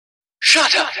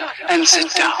Shut up and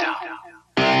sit down.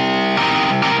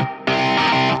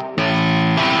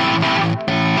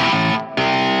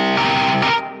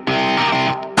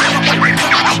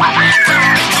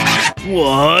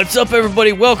 What's up,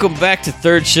 everybody? Welcome back to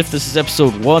Third Shift. This is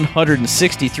episode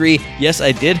 163. Yes,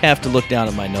 I did have to look down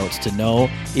at my notes to know,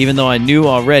 even though I knew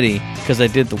already because I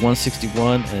did the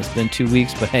 161 and it's been 2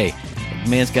 weeks. But hey,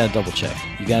 man's got to double check.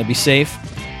 You got to be safe.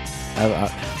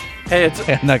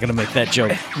 I'm not going to make that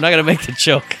joke. I'm not going to make the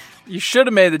joke. You should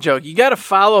have made the joke. You got to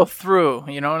follow through.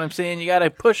 You know what I'm saying? You got to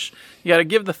push. You got to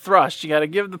give the thrust. You got to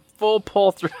give the full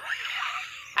pull through.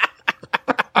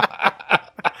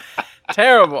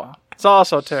 Terrible. It's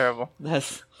also terrible.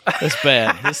 That's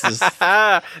bad. This is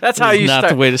that's how you not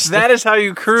start. The way to start. That is how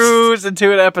you cruise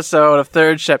into an episode of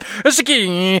Third Shift. Oh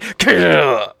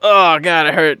God,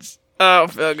 it hurts. Oh,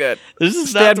 feel good. This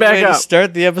is not the way to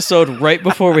start the episode right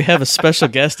before we have a special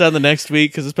guest on the next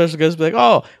week, because the special guest will be like,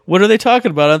 "Oh, what are they talking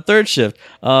about on Third Shift?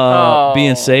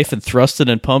 Being safe and thrusting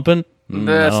and pumping."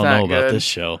 That's I don't not know good. about this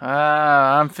show.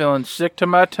 I'm feeling sick to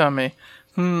my tummy.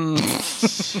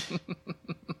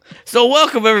 So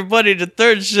welcome, everybody, to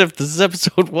Third Shift. This is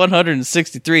episode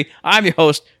 163. I'm your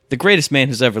host, the greatest man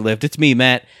who's ever lived. It's me,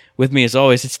 Matt. With me, as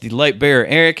always, it's the light bearer,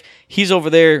 Eric. He's over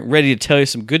there ready to tell you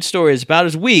some good stories about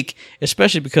his week,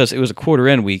 especially because it was a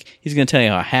quarter-end week. He's going to tell you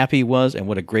how happy he was and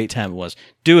what a great time it was.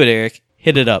 Do it, Eric.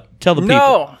 Hit it up. Tell the people.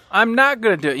 No, I'm not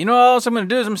going to do it. You know what else I'm going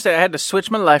to do is I'm going to say I had to switch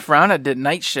my life around. I did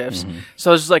night shifts.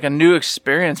 So it's just like a new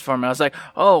experience for me. I was like,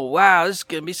 oh, wow, this is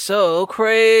going to be so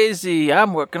crazy.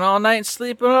 I'm working all night and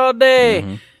sleeping all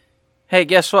day. Hey,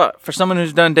 guess what? For someone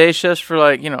who's done day shifts for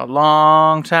a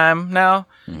long time now,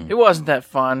 it wasn't that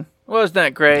fun. It wasn't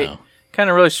that great. No. Kind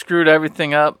of really screwed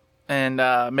everything up and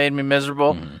made me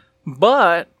miserable.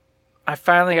 But I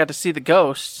finally got to see the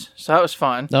ghosts, so that was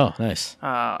fun. Oh, nice.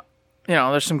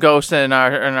 There's some ghosts in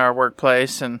our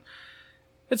workplace, and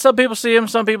some people see them,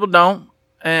 some people don't,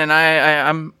 and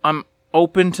I'm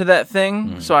open to that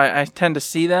thing, so I tend to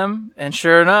see them. And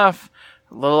sure enough,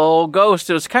 a little old ghost.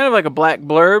 It was kind of like a black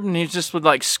blurb, and he just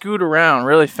would scoot around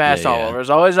really fast all over. It was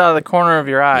always out of the corner of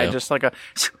your eye, just like a.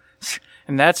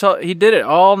 And that's all he did it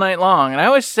all night long. And I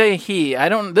always say he.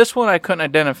 This one I couldn't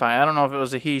identify. I don't know if it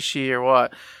was a he, she, or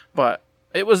what, but.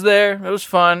 It was there. It was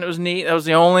fun. It was neat. That was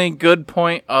the only good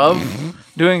point of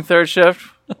doing Third Shift,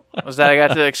 was that I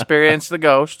got to experience the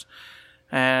ghost.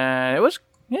 And it was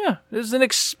an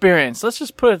experience. Let's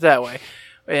just put it that way.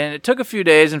 And it took a few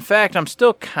days. In fact, I'm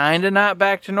still kind of not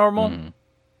back to normal.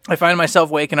 I find myself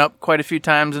waking up quite a few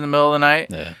times in the middle of the night.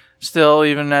 Yeah. Still,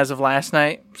 even as of last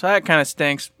night. So that kind of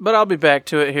stinks. But I'll be back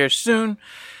to it here soon.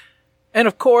 And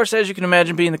of course, as you can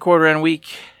imagine, being the quarter-end week,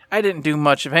 I didn't do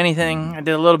much of anything. I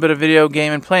did a little bit of video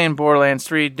gaming, playing Borderlands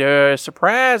 3.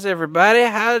 Surprise, everybody.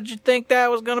 How did you think that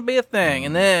was going to be a thing?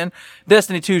 And then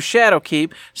Destiny 2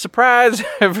 Shadowkeep. Surprise,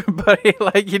 everybody,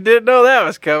 like you didn't know that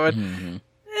was coming.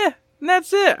 And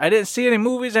that's it. I didn't see any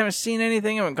movies. I haven't seen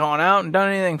anything. I haven't gone out and done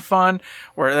anything fun.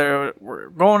 We're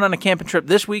going on a camping trip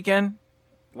this weekend.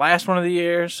 Last one of the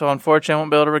year. So unfortunately, I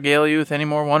won't be able to regale you with any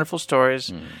more wonderful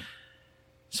stories.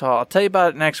 So I'll tell you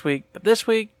about it next week. But this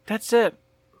week, that's it.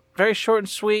 Very short and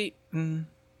sweet, and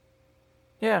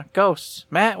ghosts.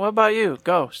 Matt, what about you?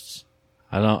 Ghosts.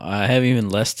 I have even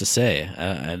less to say.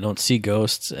 I don't see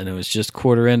ghosts, and it was just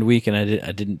quarter-end week, and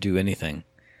I didn't do anything.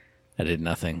 I did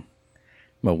nothing.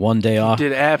 My one day off. You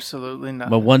did absolutely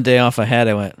nothing. My one day off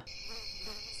I went.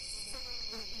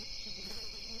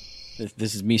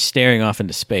 This is me staring off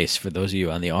into space for those of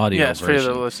you on the audio version. Yes,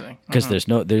 for the listening. Because there's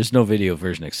no video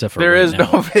version except for there right is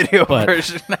now. no video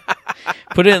version.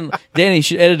 Put in, Danny, you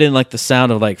should edit in the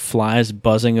sound of flies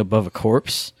buzzing above a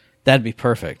corpse. That'd be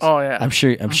perfect. Oh yeah, I'm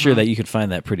sure that you could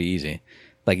find that pretty easy.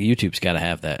 YouTube's got to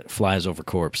have that, flies over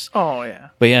corpse. Oh yeah.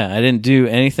 But yeah, I didn't do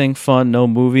anything fun. No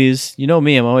movies. You know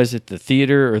me, I'm always at the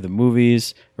theater or the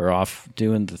movies or off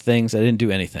doing the things. I didn't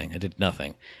do anything. I did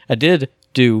nothing. I did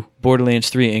do Borderlands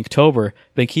 3 Inktober.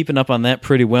 Been keeping up on that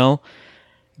pretty well.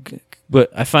 But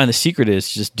I find the secret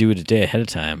is just do it a day ahead of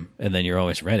time, and then you're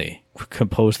always ready.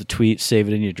 Compose the tweet, save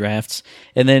it in your drafts,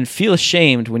 and then feel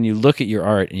ashamed when you look at your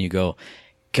art and you go,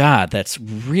 God, that's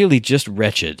really just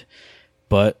wretched.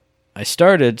 But I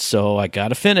started, so I got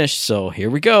to finish, so here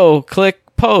we go. Click,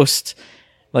 post.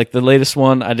 The latest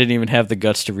one, I didn't even have the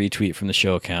guts to retweet from the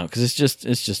show account, because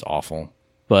it's just awful.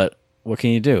 But what can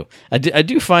you do? I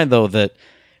do find, though, that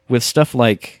with stuff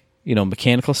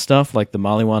mechanical stuff, like the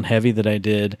Maliwan Heavy that I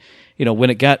did,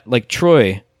 when it got,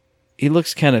 Troy, he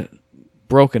looks kind of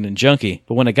broken and junky,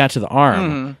 but when it got to the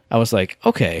arm, I was like,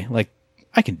 okay,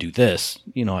 I can do this.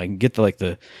 I can get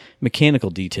the mechanical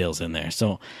details in there.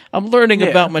 So I'm learning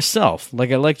about myself.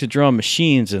 Like, I like to draw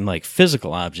machines and like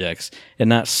physical objects and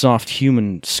not soft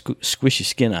human squishy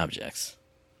skin objects.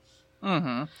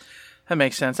 Mm-hmm. That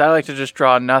makes sense. I like to just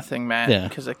draw nothing, Matt, Yeah.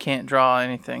 because I can't draw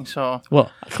anything. So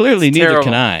Well, clearly It's neither terrible.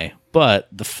 can I, but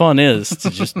the fun is to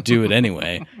just do it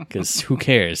anyway, because who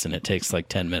cares? And it takes like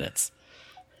 10 minutes.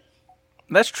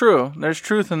 that's true. There's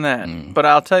truth in that. But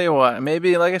I'll tell you what,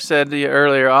 maybe, like I said to you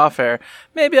earlier off air,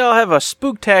 maybe I'll have a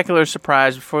spooktacular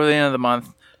surprise before the end of the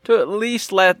month to at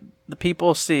least let the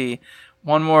people see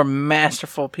one more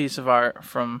masterful piece of art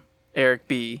from Eric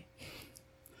B.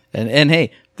 And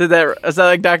hey, Is that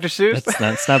like Dr. Seuss?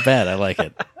 that's not bad. I like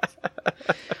it.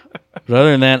 But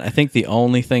other than that, I think the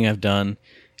only thing I've done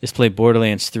is play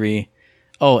Borderlands 3.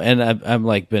 Oh, and I've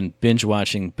like been binge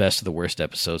watching best of the worst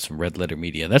episodes from Red Letter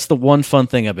Media. That's the one fun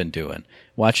thing I've been doing.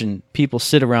 Watching people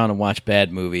sit around and watch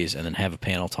bad movies and then have a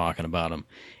panel talking about them.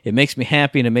 It makes me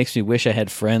happy, and it makes me wish I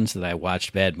had friends that I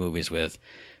watched bad movies with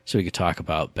so we could talk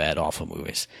about bad, awful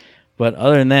movies. But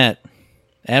other than that,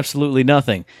 absolutely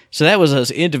nothing. So that was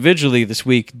us individually this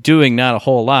week doing not a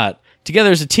whole lot. Together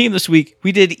as a team this week,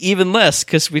 we did even less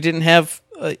because we didn't have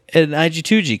an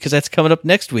IG2G, because that's coming up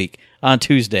next week on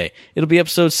Tuesday. It'll be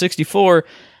episode 64.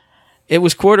 It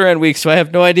was quarter end week, so I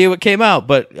have no idea what came out,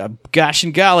 but gosh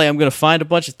and golly, I'm going to find a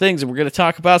bunch of things and we're going to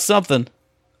talk about something.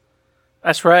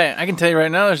 That's right. I can tell you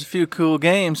right now there's a few cool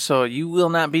games, so you will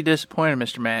not be disappointed,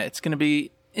 Mr. Matt. It's going to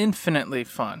be infinitely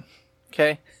fun.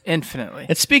 Okay? Infinitely.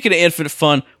 And speaking of infinite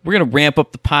fun, we're going to ramp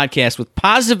up the podcast with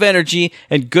positive energy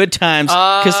and good times,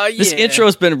 because this intro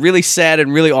has been really sad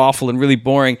and really awful and really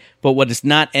boring, but what is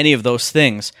not any of those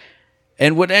things.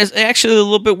 And what is actually a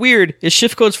little bit weird is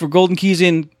shift codes for Golden Keys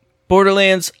in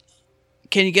Borderlands.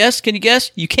 Can you guess?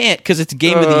 You can't, because it's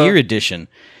Game of the Year edition.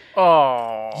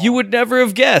 Oh. You would never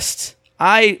have guessed.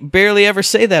 I barely ever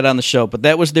say that on the show, but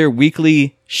that was their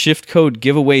weekly shift code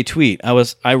giveaway tweet. I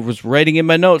was writing in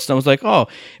my notes, and I was like, oh,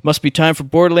 it must be time for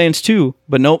Borderlands 2.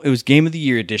 But nope, it was Game of the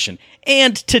Year edition.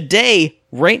 And today,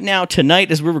 right now,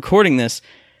 tonight, as we're recording this,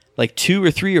 like 2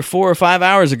 or 3 or 4 or 5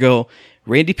 hours ago,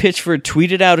 Randy Pitchford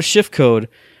tweeted out a shift code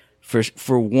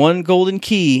for one golden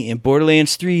key in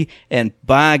Borderlands 3, and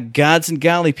by gods and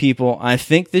golly, people, I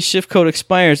think this shift code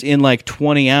expires in like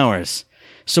 20 hours.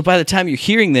 So by the time you're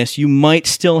hearing this, you might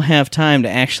still have time to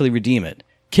actually redeem it.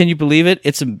 Can you believe it?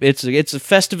 It's a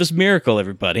Festivus miracle,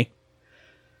 everybody.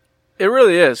 It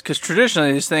really is, because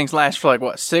traditionally these things last for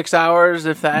like, 6 hours,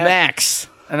 if that? Max.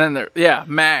 And then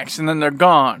max, and then they're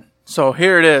gone. So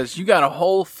here it is. You got a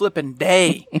whole flipping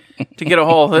day to get a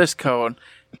hold of this code.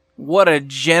 What a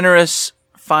generous,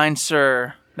 fine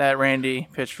sir that Randy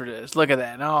Pitchford is. Look at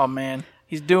that. Oh, man.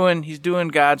 He's doing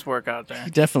God's work out there. He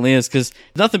definitely is, because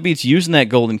nothing beats using that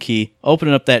golden key,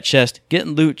 opening up that chest,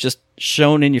 getting loot just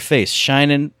shown in your face,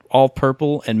 shining all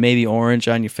purple and maybe orange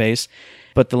on your face.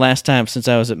 But the last time since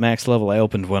I was at max level, I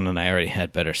opened one and I already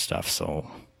had better stuff. So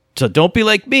don't be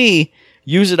like me.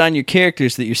 Use it on your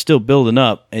characters that you're still building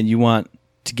up and you want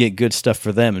to get good stuff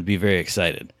for them and be very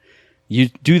excited. You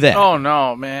do that. Oh,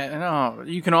 no, man. No.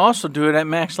 You can also do it at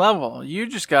max level. You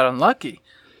just got unlucky.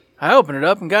 I opened it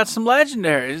up and got some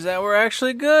legendaries that were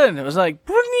actually good. It was like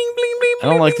bling, bling, bling, bling. I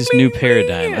don't like this new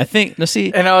paradigm. I think I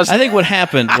think what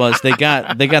happened was they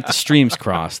got the streams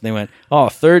crossed. They went, oh,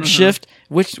 third shift.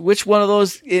 Which one of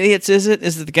those idiots is it?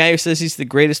 Is it the guy who says he's the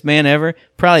greatest man ever?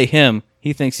 Probably him.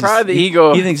 He thinks Probably the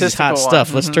ego. He thinks he's hot stuff.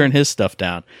 One. Let's turn his stuff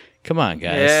down. Come on,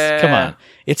 guys. Yeah. Come on.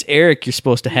 It's Eric you're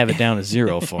supposed to have it down to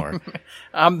 0 for.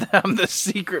 I'm the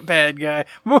secret bad guy.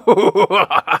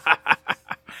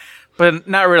 But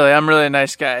not really. I'm really a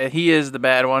nice guy. He is the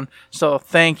bad one. So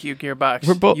thank you,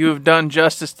 Gearbox. You've done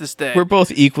justice this day. We're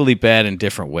both equally bad in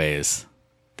different ways.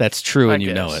 That's true, and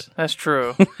you know it. That's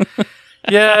true.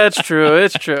 Yeah, it's true.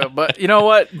 It's true. But you know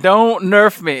what? Don't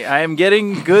nerf me. I am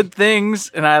getting good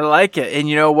things, and I like it. And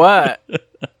you know what?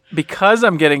 Because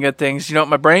I'm getting good things, you know what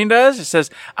my brain does? It says,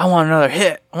 I want another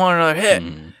hit. I want another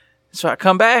hit. So I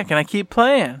come back, and I keep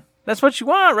playing. That's what you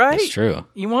want, right? That's true.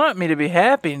 You want me to be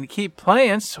happy and to keep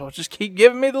playing, so just keep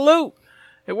giving me the loot.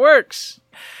 It works.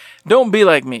 Don't be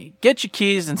like me. Get your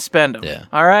keys and spend them. Yeah.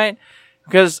 All right?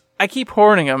 Because I keep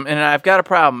hoarding them, and I've got a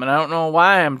problem, and I don't know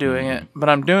why I'm doing it, but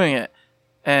I'm doing it.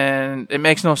 And it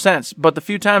makes no sense. But the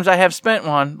few times I have spent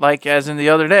one, like as in the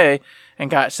other day, and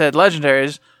got said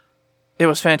legendaries, it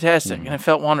was fantastic, and it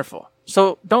felt wonderful.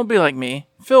 So don't be like me.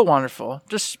 Feel wonderful.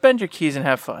 Just spend your keys and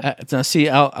have fun. Now, see,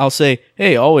 I'll say,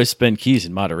 hey, always spend keys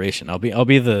in moderation. I'll be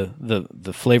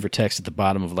the flavor text at the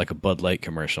bottom of like a Bud Light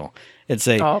commercial and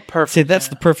say, Oh, perfect. Say that's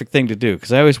the perfect thing to do,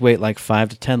 because I always wait like 5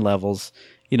 to 10 levels.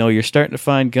 you're starting to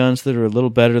find guns that are a little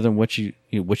better than what you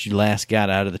last got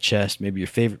out of the chest. Maybe your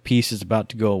favorite piece is about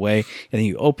to go away, and then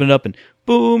you open it up and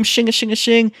boom, shing a shing a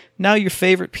shing. Now your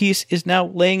favorite piece is now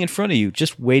laying in front of you,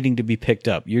 just waiting to be picked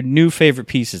up. Your new favorite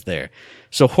piece is there.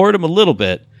 So hoard them a little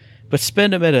bit, but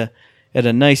spend them at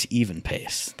a nice even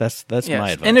pace. That's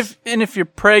my advice. And if you're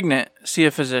pregnant, see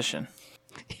a physician.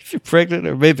 If you're pregnant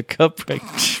or maybe cut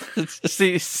pregnant.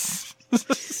 See,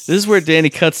 this is where Danny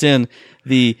cuts in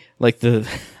the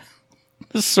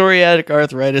psoriatic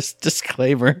arthritis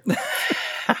disclaimer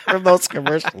from those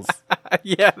commercials.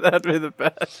 Yeah, that'd be the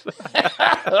best.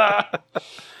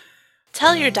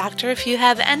 Tell your doctor if you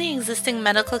have any existing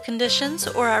medical conditions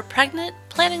or are pregnant,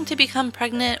 planning to become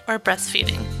pregnant, or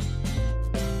breastfeeding.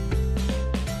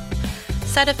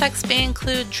 Side effects may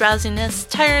include drowsiness,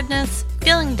 tiredness,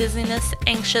 feeling dizziness,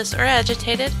 anxious or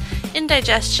agitated,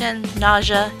 indigestion,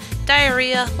 nausea,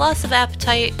 diarrhea, loss of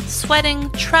appetite,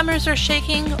 sweating, tremors or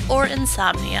shaking, or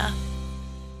insomnia.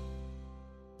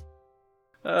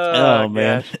 Oh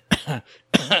man.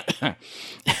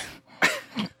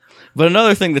 But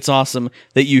another thing that's awesome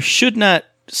that you should not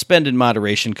spend in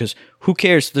moderation, because who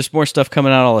cares? There's more stuff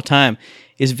coming out all the time,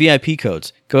 is VIP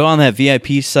codes. Go on that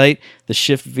VIP site, the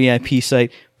Shift VIP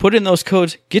site, put in those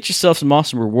codes, get yourself some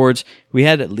awesome rewards. We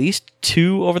had at least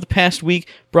 2 over the past week,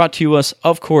 brought to us,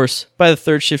 of course, by the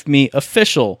Third Shift Me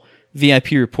official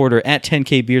VIP reporter at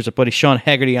 10K Beers, our buddy Sean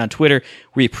Haggerty on Twitter.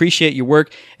 We appreciate your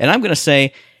work, and I'm going to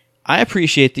say, I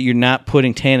appreciate that you're not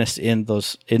putting Tanis in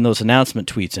those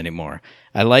announcement tweets anymore.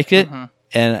 I like it,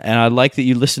 and I like that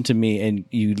you listen to me and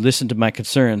you listen to my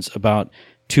concerns about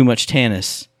too much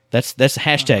Tanis. That's the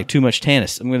hashtag too much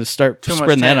Tanis. I'm going to start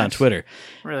spreading that on Twitter.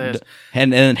 Really is.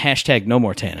 And then hashtag no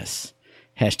more Tanis.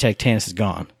 Hashtag Tanis is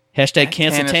gone. Hashtag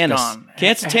cancel Tanis. Gone.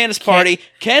 Cancel Tanis party.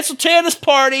 Cancel Tanis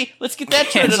party. Let's get that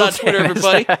trended on Twitter,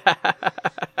 everybody.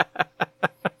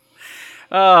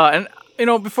 And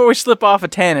before we slip off of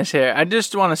Tanis here, I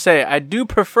just want to say I do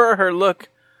prefer her look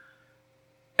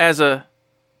as a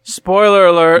spoiler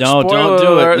alert. No, spoiler don't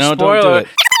do alert, it. No, spoiler. don't do it.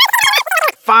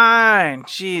 Fine.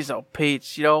 Jeez, oh,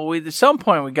 Peach. At some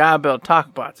point we gotta be able to talk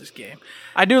about this game.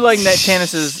 I do like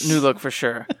Tanis's new look for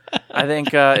sure. I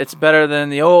think it's better than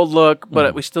the old look,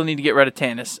 but we still need to get rid of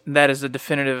Tanis. That is a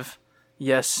definitive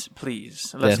yes,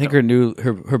 please. I think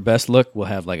her best look will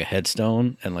have like a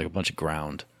headstone and like a bunch of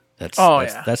ground. That's my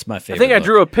favorite. I think I look.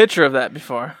 drew a picture of that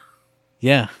before.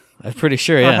 Yeah, I'm pretty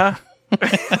sure. Yeah.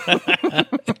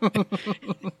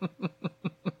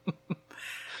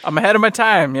 I'm ahead of my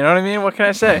time. You know what I mean? What can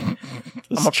I say?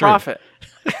 I'm a prophet.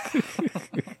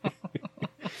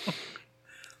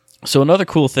 So another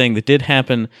cool thing that did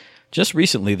happen just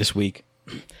recently this week,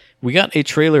 we got a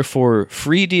trailer for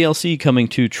free DLC coming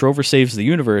to Trover Saves the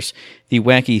Universe, the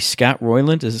wacky Scott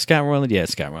Roiland. Is it Scott Roiland? Yeah,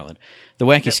 it's Scott Roiland. The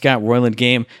wacky Scott Roiland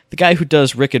game. The guy who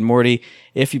does Rick and Morty.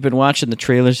 If you've been watching the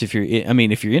trailers, if you're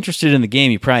interested in the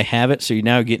game, you probably have it, so you're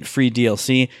now getting free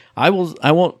DLC. I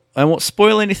won't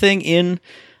spoil anything in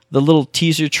the little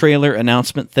teaser trailer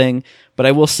announcement thing, but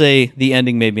I will say the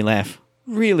ending made me laugh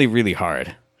really, really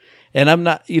hard. And I'm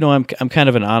not, I'm kind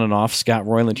of an on and off Scott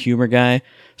Roiland humor guy,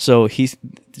 so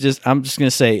I'm just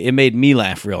gonna say it made me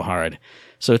laugh real hard.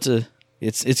 So it's good.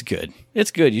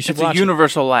 It's good. You should watch it. It's a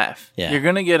universal laugh. Yeah. You're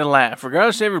gonna get a laugh,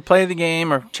 regardless if you ever play the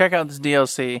game or check out this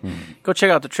DLC. Go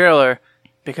check out the trailer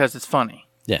because it's funny.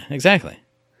 Yeah, exactly.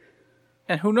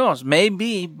 And who knows?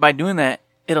 Maybe by doing that,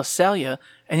 it'll sell you.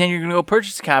 And then you're going to go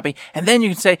purchase a copy. And then you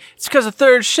can say, it's because of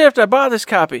Third Shift I bought this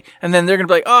copy. And then they're going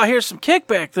to be like, oh, here's some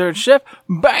kickback, Third Shift.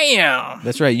 Bam!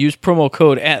 That's right. Use promo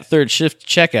code at Third Shift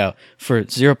checkout for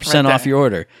 0% off your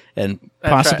order. And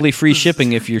possibly free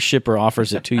shipping if your shipper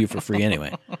offers it to you for free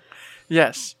anyway.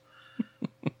 Yes.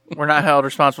 We're not held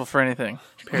responsible for anything.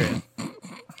 Period.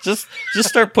 Just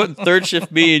start putting Third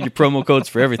Shift Me in your promo codes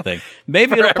for everything.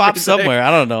 Maybe it'll pop somewhere.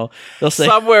 I don't know. They'll say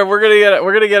somewhere we're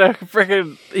gonna get a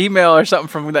freaking email or something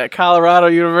from that Colorado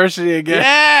University again.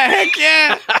 Yeah, heck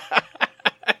yeah!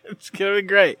 It's gonna be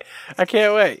great. I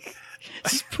can't wait.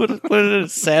 Just put it in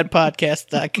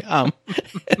sadpodcast.com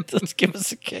and just give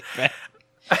us a kickback.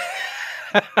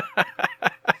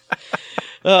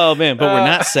 Oh, man, but we're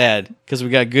not sad because we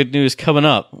got good news coming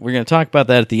up. We're going to talk about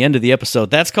that at the end of the episode.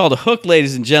 That's called a hook,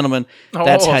 ladies and gentlemen.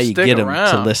 That's how you get them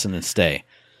to listen and stay.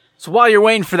 So while you're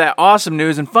waiting for that awesome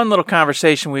news and fun little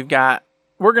conversation we've got,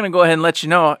 we're going to go ahead and let you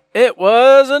know it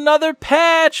was another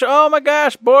patch. Oh, my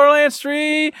gosh. Borderlands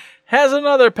 3 has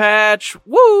another patch.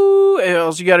 Woo!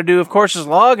 All you got to do, of course, is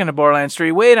log into Borderlands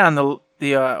 3, wait on the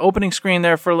the opening screen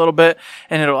there for a little bit,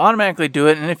 and it'll automatically do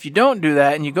it. And if you don't do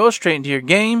that and you go straight into your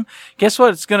game, guess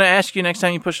what? It's going to ask you next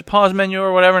time you push the pause menu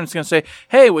or whatever, and it's going to say,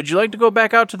 hey, would you like to go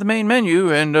back out to the main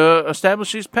menu and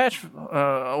establish these patch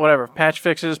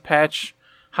fixes,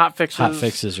 hot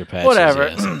fixes or patches, whatever,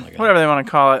 yeah, something like that. whatever they want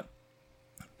to call it.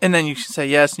 And then you say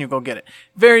yes, and you go get it.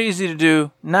 Very easy to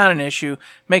do, not an issue.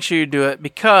 Make sure you do it,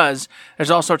 because there's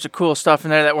all sorts of cool stuff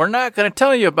in there that we're not going to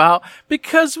tell you about,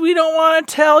 because we don't want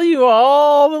to tell you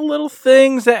all the little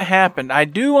things that happened. I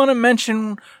do want to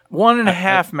mention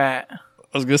 1.5, Matt.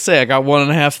 I was going to say, I got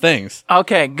 1.5 things.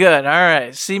 Okay, good. All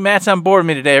right. See, Matt's on board with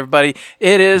me today, everybody.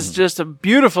 It is just a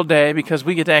beautiful day because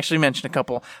we get to actually mention a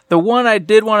couple. The one I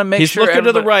did want to make He's sure looking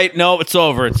to the right. No, it's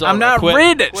over. It's over. I'm not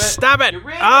reading it. Stop it. Oh,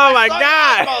 my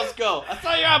God. I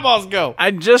saw your eyeballs go.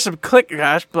 I just clicked.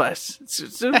 Gosh bless.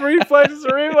 It's a reflex. It's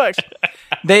a reflex.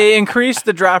 They increased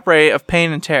the drop rate of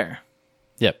pain and tear.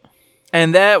 Yep.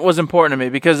 And that was important to me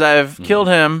because I've killed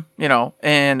him,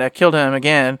 and I killed him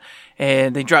again,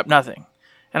 and they dropped nothing.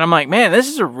 And I'm like, man, this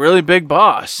is a really big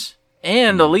boss.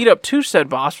 And the lead up to said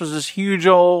boss was this huge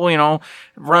old,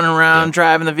 running around,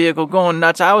 driving the vehicle, going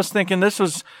nuts. I was thinking this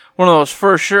was one of those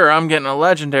for sure I'm getting a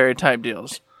legendary type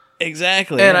deals.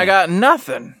 Exactly. And I got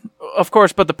nothing. Of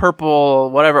course, but the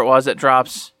purple, whatever it was, that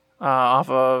drops off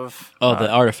of...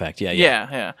 the artifact.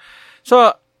 Yeah.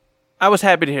 So I was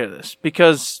happy to hear this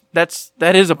because that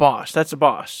is a boss. That's a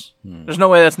boss. There's no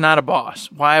way that's not a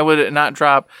boss. Why would it not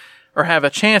drop... or have a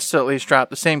chance to at least drop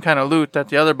the same kind of loot that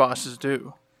the other bosses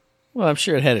do? Well, I'm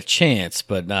sure it had a chance,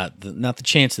 but not the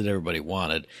chance that everybody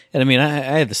wanted. And I mean, I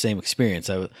had the same experience.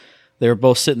 They were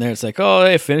both sitting there. It's like, oh,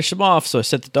 hey, finish them off. So I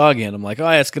set the dog in. I'm like, oh,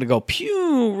 yeah, it's going to go,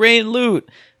 pew, rain loot.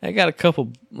 I got a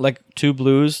couple, like 2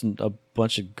 blues and a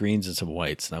bunch of greens and some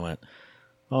whites. And I went,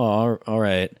 oh, all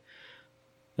right.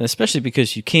 And especially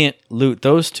because you can't loot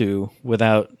those 2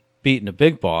 without beating a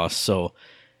big boss. So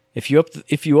if you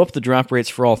up the drop rates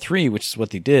for all 3, which is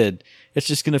what they did, it's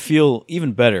just going to feel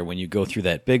even better when you go through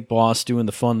that big boss, doing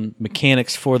the fun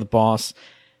mechanics for the boss.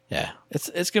 Yeah, it's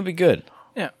going to be good.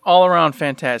 Yeah, all around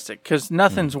fantastic, because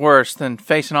nothing's worse than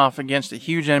facing off against a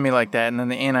huge enemy like that and then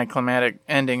the anticlimactic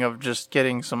ending of just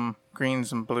getting some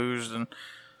greens and blues, and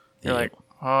you're like,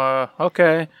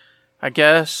 okay, I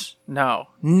guess. No,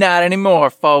 not anymore,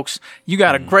 folks. You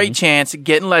got a great chance at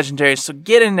getting legendaries, so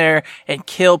get in there and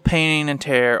kill pain and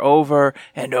tear over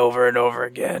and over and over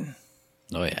again.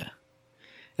 Oh, yeah.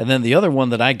 And then the other one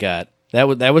that I got, that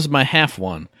was my half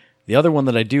one. The other one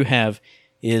that I do have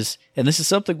is, and this is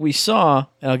something we saw,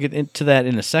 and I'll get into that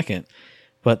in a second,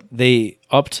 but they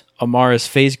upped Amara's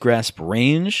phase grasp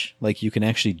range. Like, you can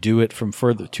actually do it from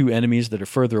to enemies that are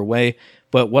further away.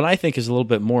 But what I think is a little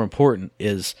bit more important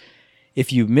is,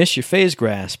 if you miss your phase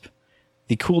grasp,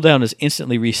 the cooldown is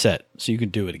instantly reset, so you can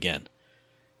do it again,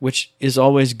 which is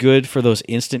always good for those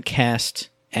instant cast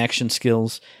action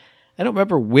skills. I don't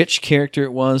remember which character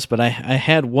it was, but I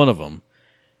had one of them.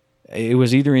 It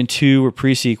was either in 2 or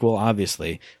pre-sequel,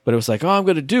 obviously, but it was like, oh, I'm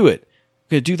going to do it. I'm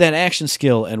going to do that action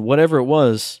skill, and whatever it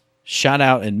was, shot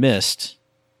out and missed,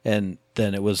 and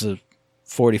then it was a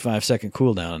 45-second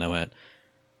cooldown, and I went,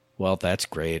 well, that's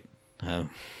great.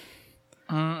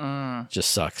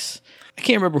 Just sucks. I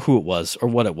can't remember who it was or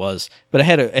what it was, but it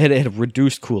had a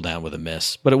reduced cooldown with a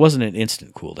miss, but it wasn't an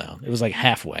instant cooldown. It was like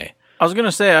halfway. I was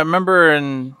gonna say, I remember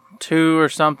in 2 or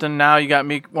something. Now you got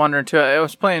me wondering too. I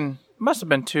was playing. Must have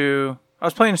been 2. I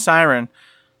was playing Siren,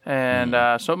 and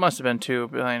so it must have been 2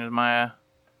 playing as Maya.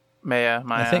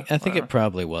 I think it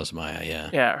probably was Maya. Yeah.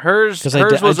 Yeah, hers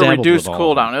was a reduced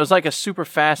cooldown. It was like a super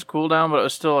fast cooldown, but it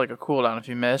was still like a cooldown if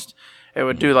you missed. It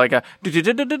would do like a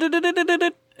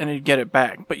and you'd get it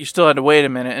back, but you still had to wait a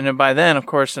minute. And then by then, of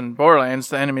course, in Borderlands,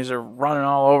 the enemies are running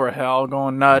all over hell,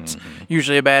 going nuts.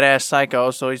 Usually a badass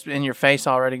psycho, so he's in your face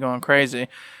already, going crazy.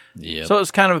 Yep. So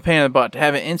it's kind of a pain in the butt to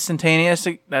have it instantaneous.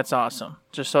 That's awesome.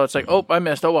 Just so it's like, oh, I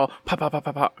missed. Oh well,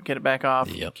 pop, get it back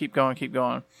off. Yep. Keep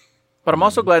going. But I'm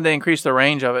also glad they increased the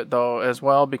range of it though as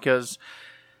well, because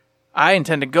I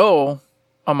intend to go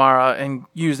Amara and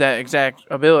use that exact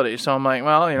ability. So I'm like,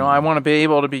 well, I want to be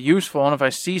able to be useful, and if I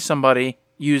see somebody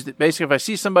use it, basically if I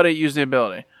see somebody use the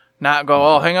ability, not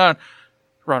go, oh, hang on,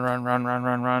 run. Okay,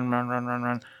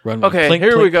 plink,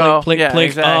 here plink, we go. Plink, yeah, plink.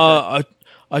 exactly.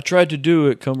 I tried to do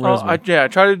it. Come res me. I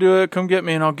tried to do it. Come get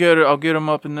me, and I'll get it. I'll get him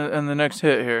up in the next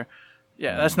hit here.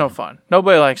 Yeah, that's no fun.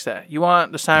 Nobody likes that. You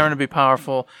want the Siren to be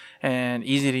powerful and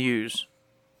easy to use.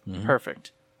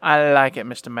 Perfect. I like it,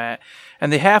 Mr. Matt.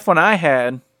 And the half one I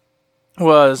had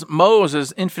was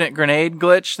Moe's infinite grenade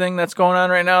glitch thing that's going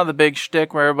on right now. The big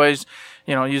shtick where everybody's,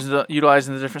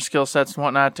 utilizing the different skill sets and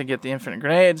whatnot to get the infinite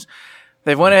grenades.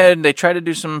 They've went ahead and they tried to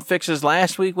do some fixes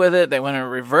last week with it. They went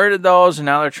and reverted those, and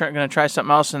now they're going to try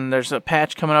something else, and there's a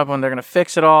patch coming up when they're going to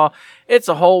fix it all. It's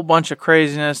a whole bunch of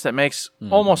craziness that makes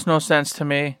almost no sense to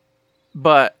me.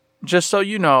 But just so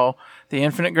you know, the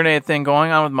infinite grenade thing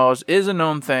going on with Moze is a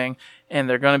known thing, and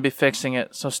they're going to be fixing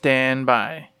it, so stand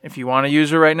by. If you want to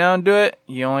use it right now and do it,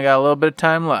 you only got a little bit of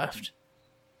time left.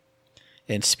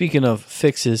 And speaking of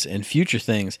fixes and future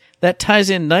things, that ties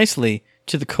in nicely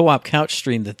to the Co-op Couch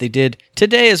stream that they did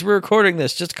today as we're recording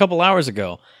this, just a couple hours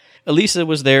ago. Elisa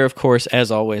was there, of course,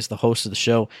 as always, the host of the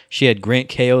show. She had Grant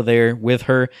Ko there with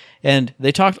her, and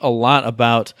they talked a lot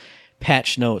about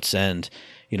patch notes and,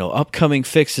 upcoming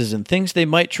fixes and things they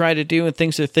might try to do and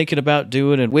things they're thinking about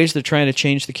doing and ways they're trying to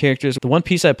change the characters. The one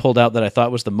piece I pulled out that I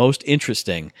thought was the most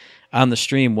interesting on the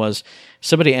stream was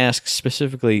somebody asked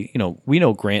specifically, we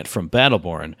know Grant from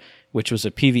Battleborn, which was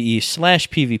a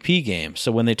PvE/PvP game.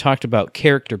 So when they talked about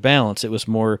character balance, it was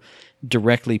more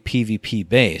directly PvP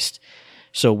based.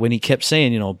 So when he kept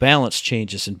saying, balance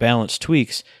changes and balance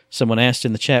tweaks, someone asked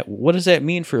in the chat, what does that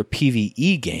mean for a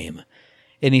PvE game?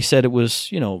 And he said it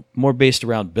was, more based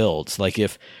around builds. Like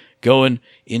if going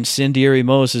Incendiary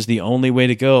Moze is the only way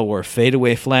to go, or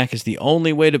Fadeaway Flak is the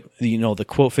only way to, the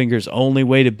quote finger's only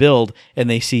way to build, and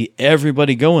they see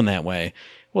everybody going that way,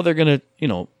 well, they're going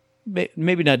to,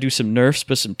 maybe not do some nerfs,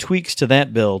 but some tweaks to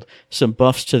that build, some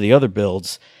buffs to the other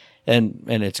builds, and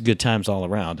it's good times all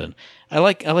around. And I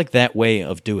like that way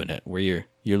of doing it, where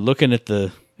you're looking at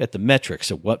the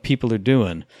metrics of what people are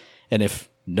doing, and if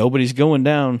nobody's going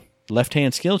down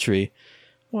left-hand skill tree,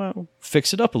 well,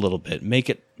 fix it up a little bit, make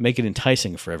it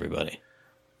enticing for everybody.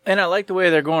 And I like the way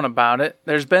they're going about it.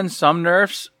 There's been some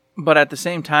nerfs, but at the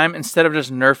same time, instead of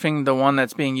just nerfing the one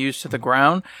that's being used to the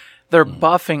ground, they're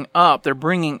buffing up, they're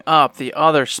bringing up the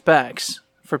other specs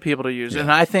for people to use. Yeah.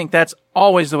 And I think that's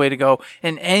always the way to go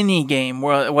in any game,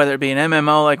 whether it be an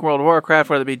MMO like World of Warcraft,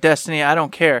 whether it be Destiny, I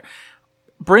don't care.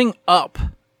 Bring up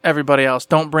everybody else.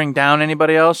 Don't bring down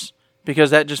anybody else,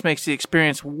 because that just makes the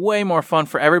experience way more fun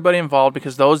for everybody involved,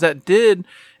 because those that did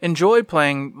enjoy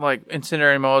playing like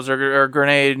Incendiary Moze or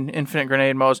Infinite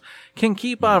Grenade Moze can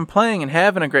keep on playing and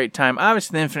having a great time.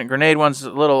 Obviously, the Infinite Grenade one's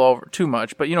a little over too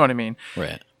much, but you know what I mean.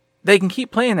 Right. They can keep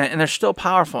playing that, and they're still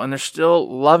powerful, and they're still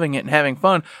loving it and having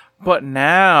fun. But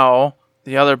now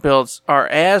the other builds are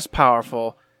as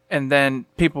powerful, and then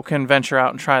people can venture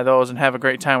out and try those and have a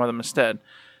great time with them instead.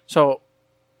 So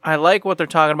I like what they're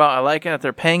talking about. I like that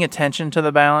they're paying attention to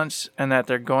the balance, and that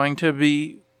they're going to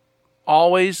be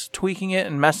always tweaking it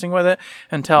and messing with it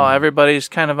until everybody's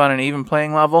kind of on an even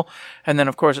playing level. And then,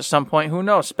 of course, at some point, who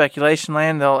knows, speculation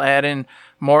land, they'll add in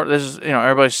more. This is,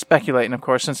 everybody's speculating, of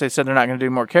course, since they said they're not going to do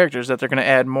more characters, that they're going to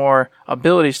add more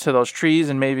abilities to those trees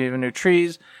and maybe even new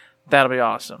trees. That'll be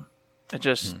awesome. It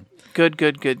just good.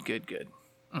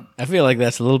 I feel like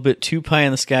that's a little bit too pie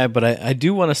in the sky, but I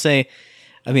do want to say,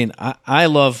 I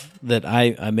love that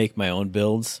I make my own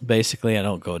builds, basically. I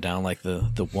don't go down like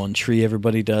the one tree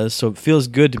everybody does. So it feels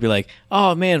good to be like,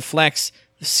 oh man, Flak's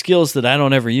skills that I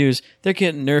don't ever use, they're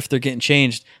getting nerfed, they're getting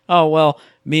changed. Oh, well,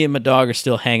 me and my dog are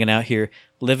still hanging out here,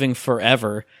 living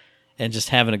forever, and just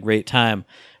having a great time.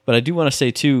 But I do want to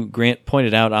say, too, Grant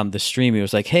pointed out on the stream, he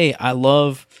was like, hey, I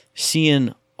love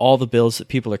seeing all the builds that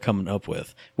people are coming up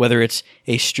with. Whether it's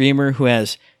a streamer who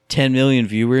has 10 million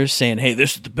viewers saying, hey,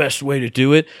 this is the best way to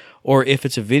do it, or if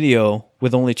it's a video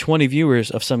with only 20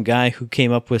 viewers of some guy who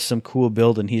came up with some cool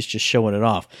build and he's just showing it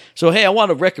off. So, hey, I want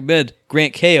to recommend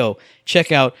Grant Ko.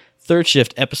 Check out Third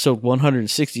Shift, episode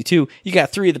 162. You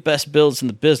got 3 of the best builds in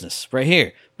the business right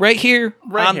here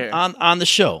on the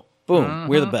show. Boom,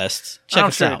 we're the best. Check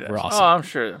us out. We're awesome. Oh,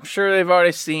 I'm sure they've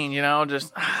already seen,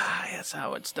 that's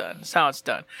how it's done. That's how it's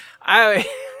done.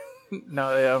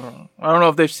 No, they haven't. I don't know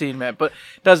if they've seen Matt, but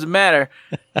it doesn't matter.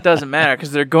 It doesn't matter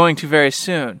because they're going to very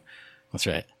soon. That's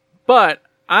right. But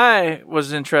I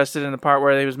was interested in the part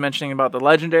where they was mentioning about the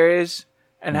legendaries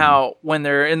and how when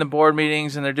they're in the board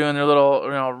meetings and they're doing their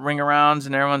little ring arounds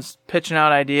and everyone's pitching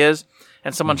out ideas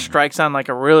and someone strikes on like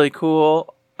a really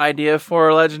cool idea for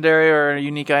a legendary or a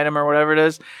unique item or whatever it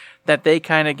is, that they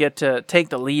kind of get to take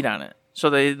the lead on it. So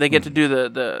they get to do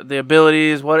the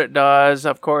abilities, what it does,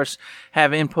 of course,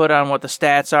 have input on what the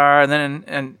stats are,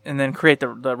 and then create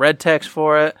the red text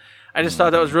for it. I just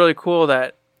thought that was really cool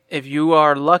that if you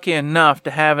are lucky enough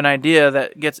to have an idea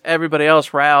that gets everybody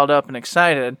else riled up and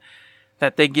excited,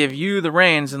 that they give you the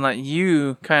reins and let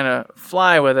you kind of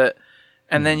fly with it,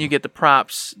 and then you get the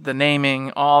props, the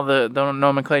naming, all the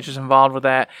nomenclatures involved with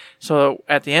that. So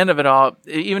at the end of it all,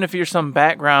 even if you're some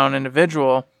background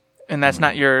individual, and that's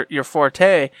not your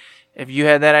forte, if you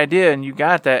had that idea and you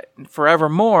got that,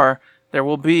 forevermore, there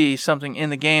will be something in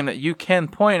the game that you can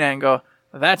point at and go,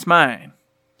 That's mine.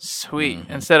 Sweet.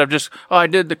 Instead of just, I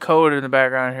did the code in the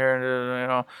background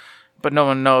here, but no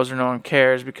one knows or no one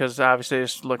cares because obviously they're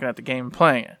just looking at the game and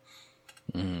playing it.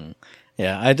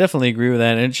 Yeah, I definitely agree with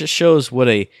that, and it just shows what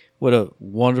a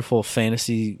wonderful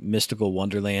fantasy mystical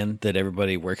wonderland that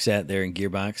everybody works at there in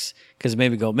Gearbox. Because it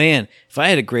made me go, man, if I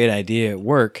had a great idea at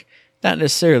work, not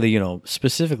necessarily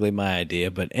specifically my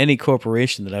idea, but any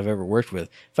corporation that I've ever worked with,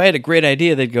 if I had a great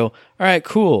idea, they'd go, all right,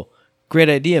 cool, great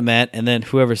idea, Matt, and then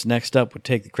whoever's next up would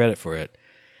take the credit for it,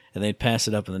 and they'd pass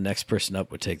it up, and the next person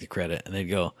up would take the credit, and they'd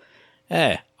go,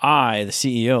 hey, I, the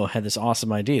CEO, had this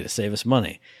awesome idea to save us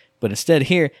money. But instead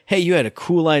here, hey, you had a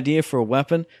cool idea for a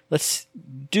weapon. Let's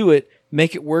do it.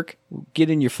 Make it work. Get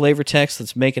in your flavor text.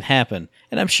 Let's make it happen.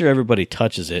 And I'm sure everybody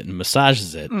touches it and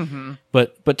massages it. Mm-hmm.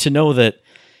 But to know that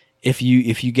if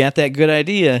you got that good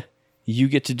idea, you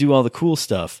get to do all the cool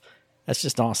stuff. That's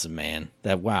just awesome, man.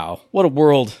 Wow. What a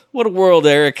world. What a world,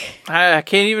 Eric. I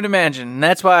can't even imagine. And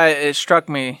that's why it struck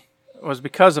me was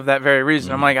because of that very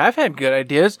reason. I'm like, I've had good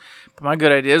ideas, but my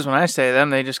good ideas, when I say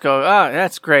them, they just go, oh,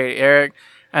 that's great, Eric.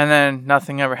 And then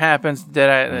nothing ever happens.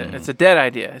 It's a dead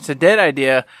idea. It's a dead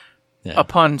idea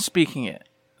upon speaking it.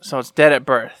 So it's dead at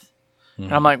birth.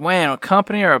 And I'm like, man, a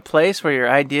company or a place where your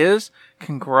ideas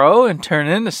can grow and turn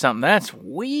into something, that's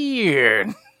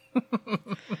weird.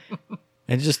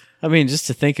 And just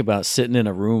to think about sitting in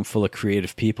a room full of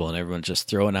creative people and everyone just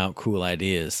throwing out cool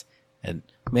ideas. And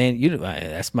man,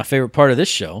 that's my favorite part of this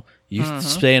show. You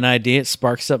say an idea, it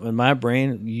sparks up in my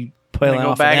brain. You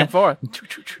go back and forth.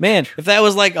 Man, if that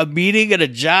was like a meeting and a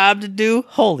job to do,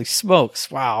 holy smokes,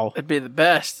 wow. It'd be the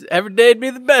best. Every day'd be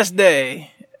the best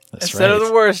day. That's instead right. of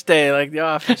the worst day, like The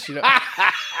Office,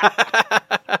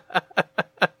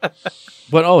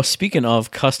 But, speaking of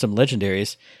custom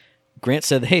legendaries, Grant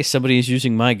said, hey, somebody is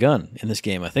using my gun in this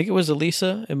game. I think it was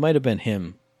Elisa. It might have been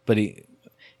him. But it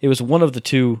was one of the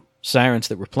two Sirens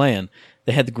that were playing.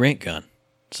 They had the Grant gun.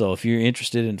 So if you're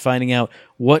interested in finding out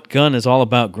what gun is all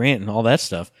about Grant and all that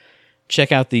stuff,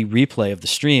 check out the replay of the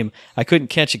stream. I couldn't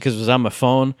catch it because it was on my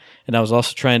phone, and I was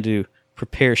also trying to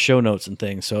prepare show notes and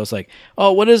things. So I was like,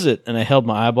 oh, what is it? And I held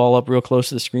my eyeball up real close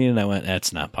to the screen, and I went,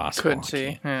 that's not possible. Couldn't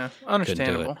see. Yeah,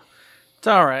 understandable. Couldn't do it. It's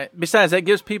all right. Besides, that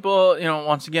gives people,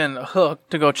 once again, a hook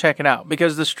to go check it out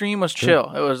because the stream was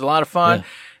chill. It was a lot of fun,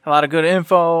 a lot of good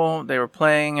info. They were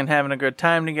playing and having a good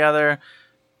time together.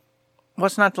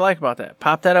 What's not to like about that?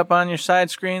 Pop that up on your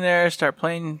side screen there. Start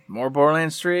playing more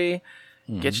Borderlands 3.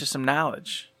 Get you some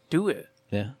knowledge. Do it.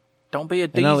 Yeah. Don't be a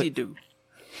daisy dude.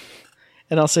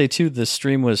 And I'll say, too, the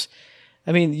stream was...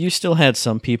 you still had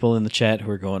some people in the chat who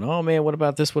were going, oh, man, what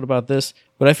about this? What about this?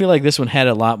 But I feel like this one had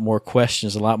a lot more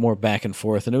questions, a lot more back and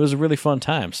forth, and it was a really fun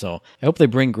time. So I hope they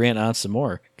bring Grant on some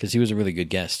more because he was a really good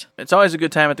guest. It's always a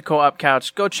good time at the Co-op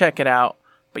Couch. Go check it out.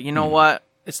 But you know what?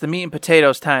 It's the meat and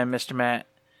potatoes time, Mr. Matt.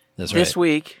 That's right. This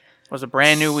week was a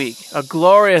brand new week. A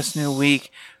glorious new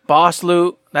week. Boss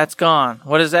loot, that's gone.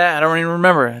 What is that? I don't even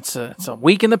remember. It's a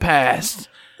week in the past.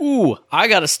 Ooh, I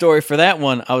got a story for that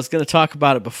one. I was going to talk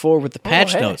about it before with the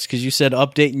patch notes because you said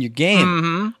updating your game.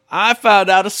 Mm-hmm. I found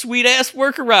out a sweet-ass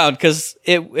workaround because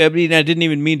I didn't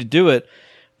even mean to do it,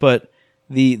 but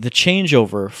the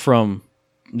changeover from,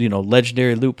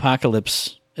 Legendary Loot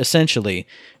Apocalypse, essentially,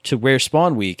 to Rare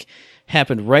Spawn Week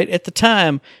happened right at the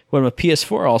time when my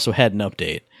PS4 also had an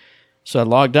update. So I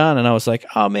logged on and I was like,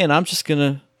 oh man, I'm just going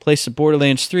to play some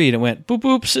Borderlands 3. And it went, boop,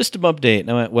 boop, system update.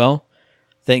 And I went, well,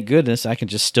 thank goodness I can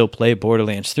just still play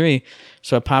Borderlands 3.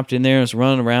 So I popped in there and was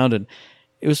running around, and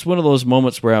it was one of those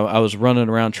moments where I was running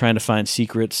around trying to find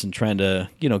secrets and trying to,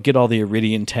 get all the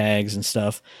Iridian tags and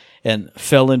stuff, and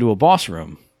fell into a boss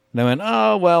room. And I went,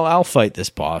 oh, well, I'll fight this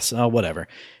boss. Oh, whatever.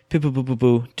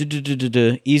 Boo,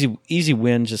 easy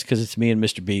win just because it's me and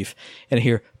Mr. Beef. And I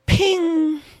hear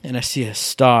ping, and I see a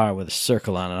star with a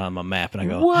circle on it on my map, and I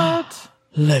go, what?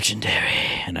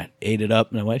 Legendary. And I ate it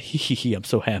up, and I went, hee, I'm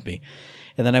so happy.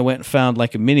 And then I went and found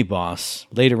like a mini boss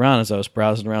later on as I was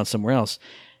browsing around somewhere else.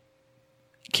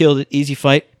 Killed it, easy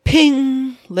fight,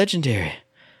 ping, legendary.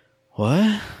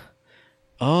 What?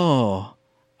 Oh,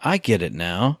 I get it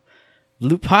now.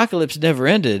 Loopocalypse never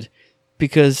ended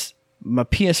because my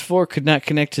PS4 could not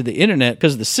connect to the internet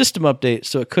because of the system update,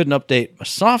 so it couldn't update my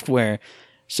software.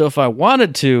 So if I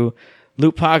wanted to,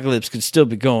 Loopocalypse could still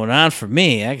be going on for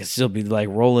me. I could still be like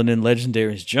rolling in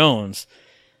Legendaries Jones.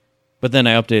 But then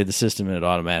I updated the system and it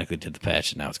automatically did the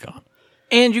patch, and now it's gone.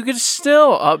 And you can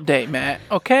still update, Matt,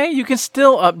 okay? You can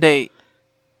still update.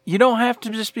 You don't have to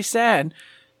just be sad.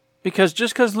 Because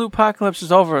just because Loopocalypse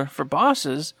is over for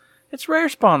bosses, it's Rare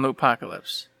Spawn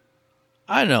Loopocalypse.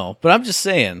 I know, but I'm just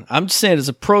saying as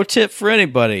a pro tip for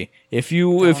anybody, if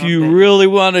you really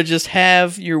want to just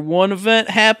have your one event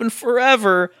happen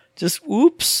forever, just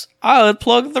oops, I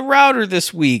unplugged the router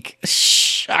this week.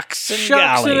 Shucks and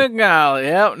golly.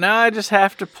 Yep, now I just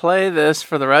have to play this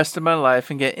for the rest of my life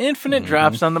and get infinite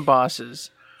drops on the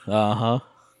bosses. Uh-huh.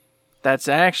 That's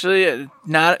actually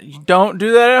not... Don't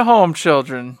do that at home,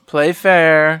 children. Play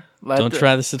fair. Don't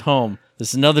try this at home. This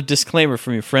is another disclaimer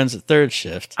from your friends at Third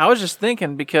Shift. I was just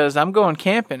thinking, because I'm going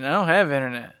camping and I don't have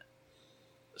internet.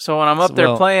 So when I'm up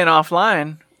there playing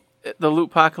offline, the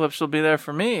Loot Apocalypse will be there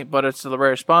for me, but it's the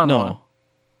Rare Spawn one. No,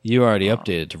 you already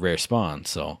updated to Rare Spawn,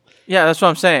 so... Yeah, that's what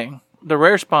I'm saying. The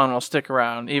Rare Spawn will stick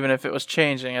around, even if it was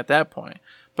changing at that point.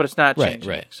 But it's not changing.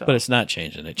 Right. So. But it's not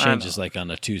changing. It changes like on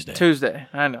a Tuesday.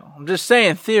 I know. I'm just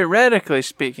saying, theoretically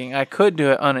speaking, I could do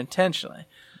it unintentionally.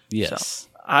 Yes. So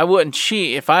I wouldn't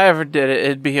cheat. If I ever did it,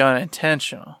 it'd be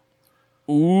unintentional.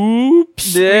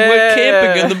 Oops. We went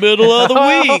camping in the middle of the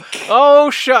week. Oh,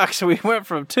 shucks. We went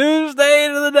from Tuesday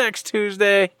to the next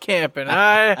Tuesday camping.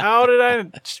 How did I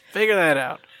figure that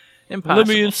out? Impossible. Let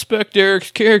me inspect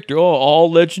Eric's character. Oh,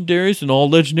 all legendaries and all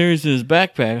legendaries in his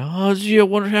backpack. Oh, gee, I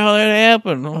wonder how that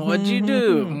happened. What'd you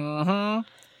do? Mm-hmm.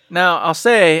 Now, I'll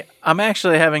say I'm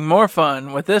actually having more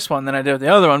fun with this one than I did with the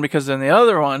other one, because in the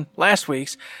other one, last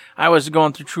week's, I was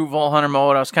going through True Vault Hunter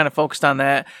mode. I was kind of focused on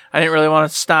that. I didn't really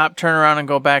want to stop, turn around, and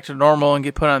go back to normal and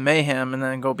get put on Mayhem and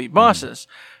then go beat bosses.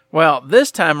 Well, this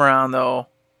time around, though,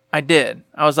 I did.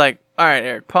 I was like, all right,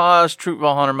 Eric, pause True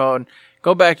Vault Hunter mode.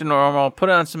 Go back to normal, put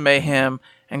on some Mayhem,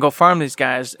 and go farm these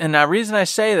guys. And the reason I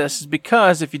say this is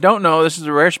because, if you don't know, this is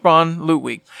a Rare Spawn Loot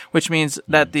Week, which means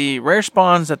that the Rare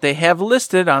Spawns that they have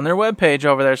listed on their webpage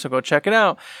over there, so go check it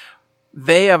out,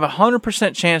 they have a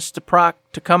 100% chance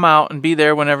to come out and be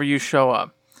there whenever you show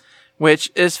up,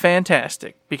 which is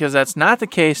fantastic, because that's not the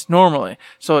case normally.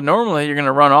 So normally you're going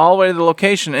to run all the way to the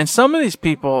location, and some of these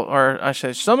people, or I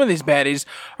should say some of these baddies,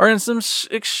 are in some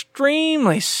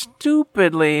extremely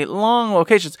stupidly long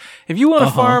locations. If you want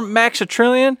to farm Max a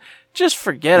Trillion, just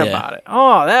forget about it.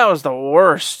 Oh, that was the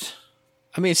worst.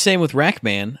 I mean, same with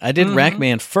Rackman. I did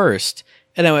Rackman first,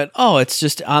 and I went, oh, it's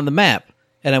just on the map.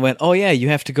 And I went, oh yeah, you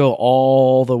have to go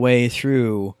all the way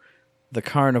through the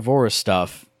Carnivora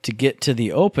stuff to get to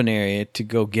the open area to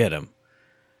go get him.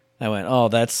 I went, oh,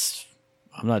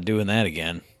 I'm not doing that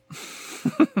again.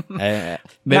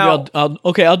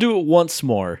 I'll do it once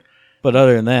more. But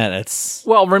other than that, it's...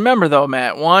 Well, remember though,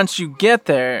 Matt, once you get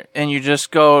there and you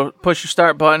just go push your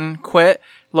start button, quit,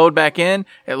 load back in,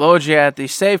 it loads you at the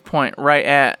save point right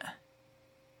at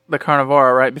the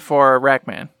Carnivora, right before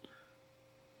Rackman.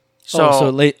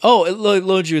 It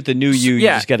loads you with the new you. You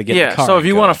just got to get the car. So if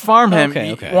you want to farm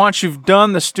him, once you've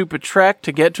done the stupid trek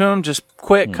to get to him, just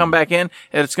quit, come back in,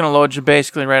 and it's going to load you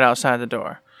basically right outside the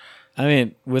door. I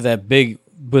mean, with that big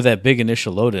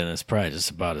initial load in, it's probably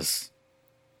just about as.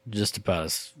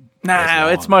 Nah,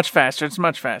 it's much faster.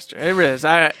 It is.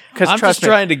 I'm just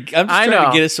trying to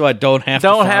get it so I don't have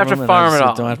to farm it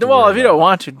all. Well, if you don't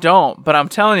want to, don't. But I'm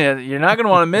telling you, you're not going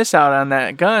to want to miss out on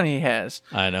that gun he has.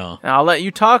 I know. And I'll let you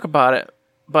talk about it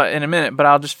in a minute, but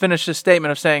I'll just finish this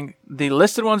statement of saying the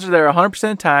listed ones are there 100% of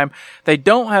the time. They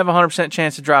don't have a 100%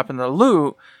 chance of dropping the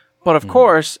loot. But of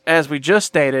course, as we just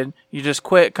stated, you just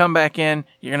quit, come back in.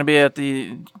 You're going to be at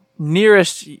the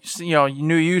nearest,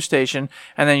 new U station,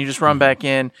 and then you just run back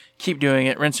in, keep doing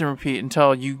it, rinse and repeat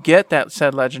until you get that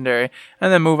said legendary,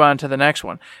 and then move on to the next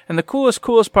one. And the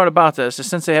coolest part about this is,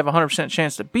 since they have a 100%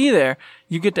 chance to be there,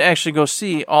 you get to actually go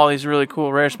see all these really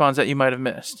cool rare spawns that you might have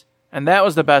missed. And that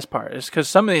was the best part, is because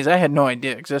some of these I had no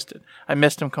idea existed. I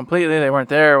missed them completely. They weren't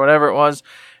there or whatever it was,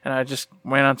 and I just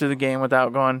went on through the game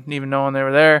without even knowing they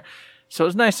were there. So it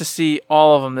was nice to see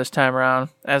all of them this time around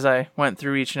as I went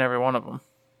through each and every one of them.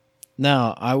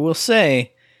 Now, I will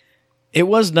say, it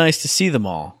was nice to see them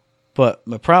all, but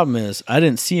my problem is, I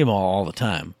didn't see them all the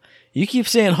time. You keep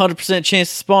saying 100% chance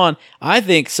to spawn. I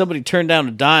think somebody turned down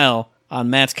a dial on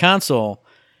Matt's console,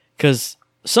 because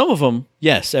some of them,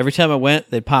 yes, every time I went,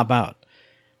 they'd pop out.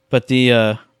 But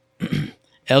the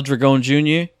Eldragon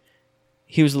Jr.,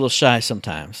 he was a little shy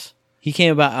sometimes. He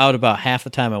came out about half the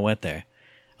time I went there.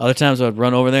 Other times I would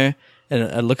run over there, and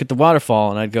I'd look at the waterfall,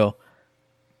 and I'd go,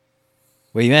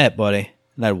 where you at, buddy?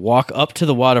 And I'd walk up to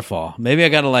the waterfall. Maybe I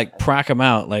got to, proc him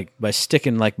out, by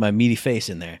sticking, my meaty face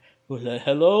in there. Was that,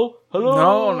 hello?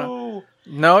 No,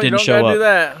 you don't got to do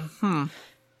that.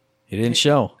 He didn't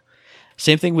show.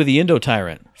 Same thing with the Indo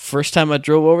Tyrant. First time I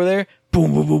drove over there,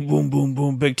 boom, boom, boom, boom, boom,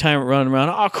 boom, big tyrant running around.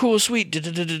 Oh, cool, sweet.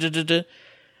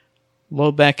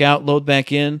 Load back out, load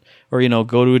back in, or,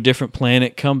 go to a different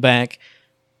planet, come back,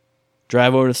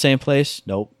 drive over to the same place.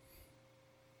 Nope.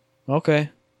 Okay.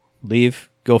 Leave.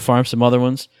 Go farm some other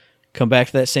ones. Come back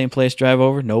to that same place, drive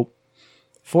over. Nope.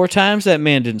 4 times that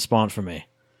man didn't spawn for me.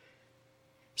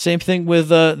 Same thing with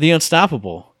the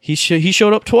Unstoppable. He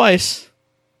showed up twice.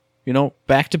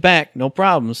 Back to back, no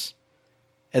problems.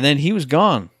 And then he was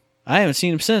gone. I haven't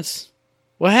seen him since.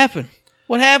 What happened?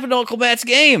 What happened to Uncle Matt's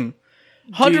game?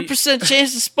 100%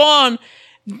 chance to spawn.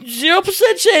 0%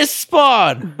 chance to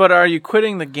spawn. But are you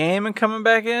quitting the game and coming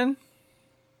back in?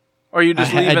 Or are you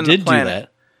just leaving the planet? I did do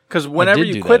that. Because whenever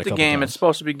you quit the game, it's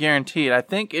supposed to be guaranteed. I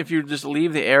think if you just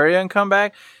leave the area and come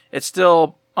back, it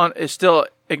still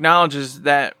acknowledges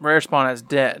that rare spawn as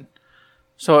dead.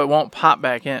 So it won't pop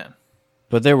back in.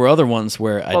 But there were other ones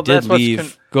where I did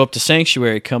leave, go up to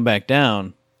Sanctuary, come back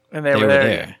down, and they were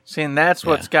there. See, and that's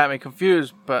what's got me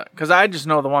confused. But because I just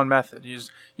know the one method: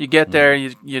 you get there,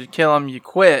 you kill them, you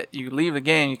quit, you leave the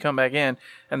game, you come back in,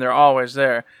 and they're always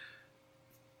there.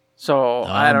 So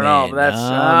I don't know. But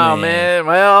that's man.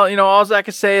 Well, all I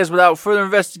can say is, without further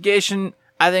investigation,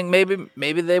 I think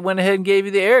maybe they went ahead and gave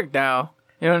you the Eric dial.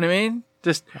 You know what I mean?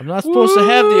 I'm not supposed to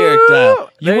have the Eric dial.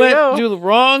 You went to the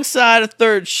wrong side of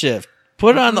third shift.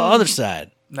 Put it on the other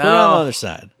side. No. Put it on the other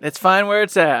side. It's fine where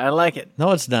it's at. I like it.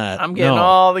 No, it's not. I'm getting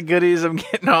all the goodies. I'm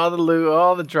getting all the loot,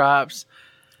 all the drops.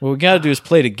 What we got to do is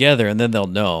play together, and then they'll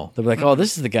know. They'll be like, "Oh,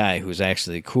 this is the guy who's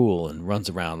actually cool and runs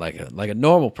around like a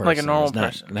normal person, like a normal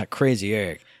person, not crazy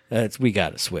Eric." We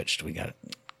got it switched. We got it.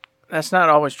 That's not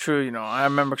always true, I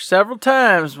remember several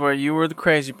times where you were the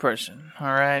crazy person.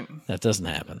 All right, that doesn't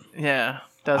happen. Yeah.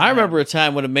 I remember a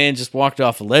time when a man just walked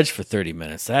off a ledge for 30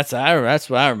 minutes. That's what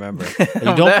I remember.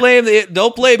 Don't blame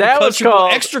the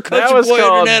extra country boy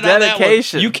internet on that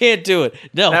one. You can't do it.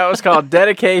 No, that was called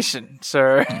dedication,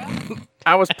 sir.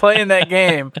 I was playing that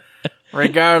game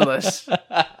regardless.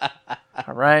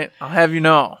 All right, I'll have you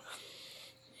know.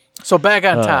 So back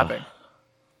on topic.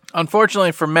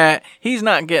 Unfortunately for Matt, he's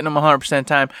not getting them 100%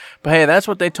 time. But hey, that's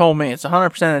what they told me. It's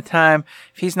 100% of the time.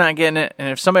 If he's not getting it, and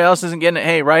if somebody else isn't getting it,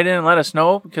 hey, write in and let us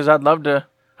know, because I'd love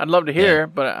to hear.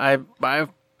 But I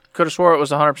could have swore it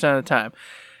was 100% of the time.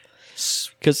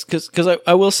 Because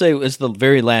I will say, it's the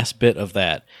very last bit of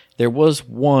that. There was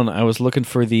one, I was looking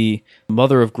for the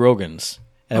Mother of Grogans,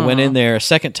 and I went in there a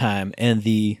second time, and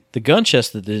the gun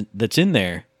chest that's in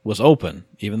there was open,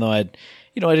 even though I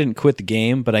didn't quit the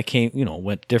game, but I came,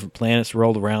 went to different planets,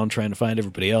 rolled around trying to find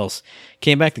everybody else.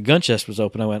 Came back, the gun chest was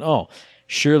open. I went, oh,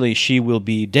 surely she will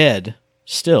be dead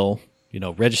still,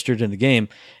 registered in the game.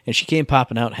 And she came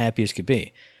popping out happy as could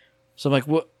be. So I'm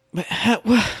like,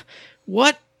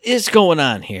 what is going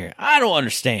on here? I don't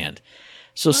understand.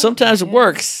 So sometimes it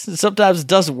works, and sometimes it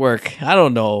doesn't work. I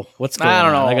don't know what's going on.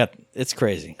 I don't know. It's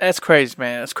crazy. That's crazy,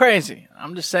 man. It's crazy.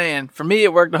 I'm just saying, for me,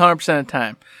 it worked 100% of the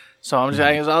time. So I'm just,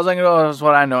 all I can do is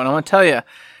what I know. And I'm going to tell you,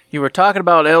 you were talking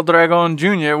about El Dragon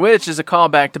Jr., which is a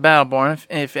callback to Battleborn,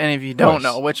 if any of you don't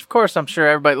know, which, of course, I'm sure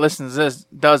everybody listens to this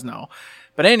does know.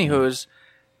 But anywho's,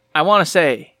 I want to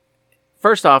say,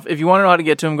 first off, if you want to know how to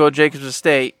get to him, go to Jacob's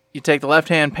Estate. You take the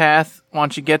left-hand path.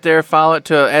 Once you get there, follow it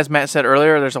to, as Matt said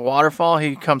earlier, there's a waterfall.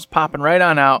 He comes popping right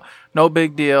on out. No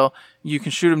big deal. You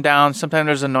can shoot him down. Sometimes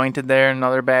there's Anointed there and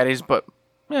other baddies, but,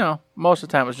 most of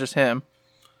the time it was just him.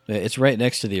 It's right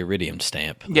next to the Iridium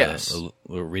stamp. Yes. The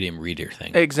Iridium reader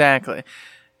thing. Exactly.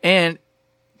 And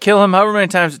kill him however many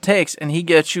times it takes, and he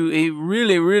gets you a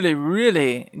really, really,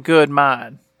 really good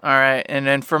mod. All right. And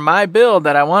then for my build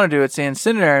that I want to do, it's the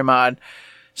Incendiary mod.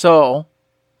 So,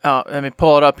 let me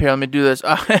pull it up here. Let me do this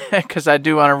because I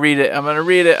do want to read it. I'm going to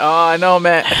read it. Oh, I know,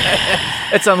 Matt.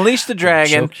 It's Unleash the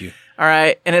Dragon. Choke you. All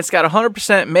right, and it's got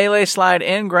 100% melee, slide,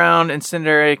 and ground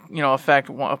incendiary, effect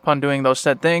upon doing those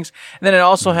said things. And then it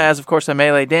also has, of course, a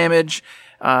melee damage,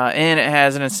 and it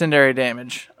has an incendiary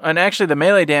damage. And actually, the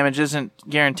melee damage isn't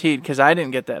guaranteed because I didn't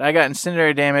get that. I got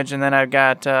incendiary damage, and then I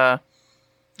got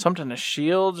something to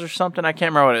shields or something. I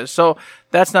can't remember what it is. So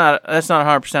that's not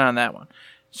 100% on that one.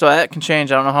 So that can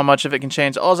change. I don't know how much of it can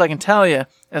change. All I can tell you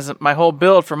is that my whole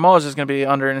build for Moses is going to be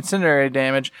under an incendiary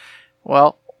damage.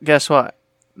 Well, guess what?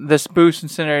 This boosts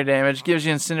incendiary damage, gives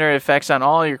you incendiary effects on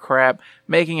all your crap,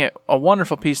 making it a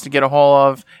wonderful piece to get a hold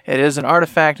of. It is an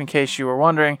artifact, in case you were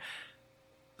wondering.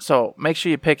 So make sure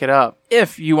you pick it up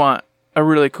if you want a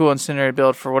really cool incendiary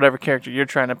build for whatever character you're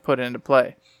trying to put into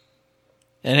play.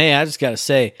 And hey, I just got to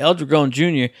say, El Dragon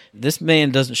Jr., this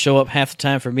man doesn't show up half the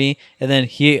time for me, and then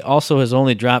he also has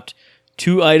only dropped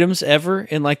 2 items ever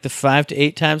in like the 5 to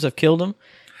 8 times I've killed him,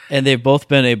 and they've both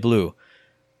been a blue.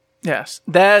 Yes,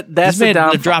 that's this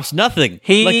man drops nothing.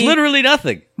 Like literally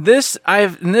nothing. This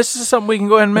is something we can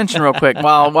go ahead and mention real quick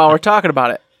while we're talking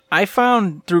about it. I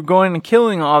found through going and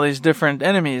killing all these different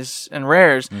enemies and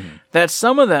rares that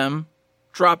some of them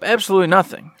drop absolutely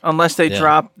nothing unless they Yeah.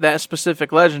 drop that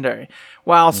specific legendary.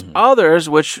 Whilst others,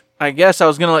 which I guess I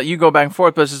was going to let you go back and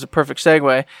forth, but this is a perfect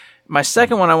segue. My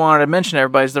second one I wanted to mention to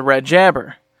everybody is the Red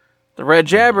Jabber. The Red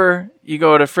Jabber, you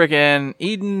go to frickin'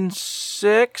 Eden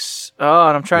 6. Oh,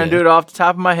 and I'm trying to do it off the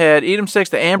top of my head. Eden 6,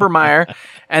 the Amber Mire.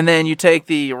 And then you take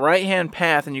the right-hand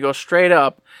path and you go straight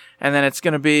up. And then it's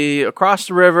going to be across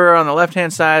the river on the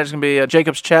left-hand side. There's going to be a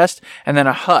Jacob's Chest and then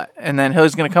a hut. And then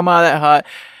he's going to come out of that hut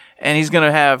and he's going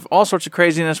to have all sorts of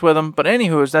craziness with him. But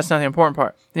anywho, that's not the important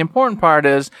part. The important part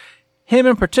is him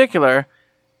in particular.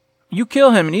 You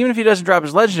kill him, and even if he doesn't drop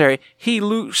his legendary, he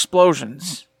loot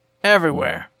explosions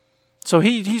everywhere. So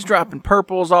he's dropping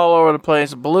purples all over the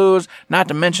place, blues, not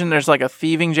to mention there's like a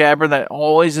thieving jabber that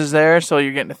always is there. So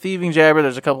you're getting a thieving jabber,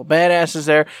 there's a couple badasses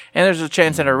there, and there's a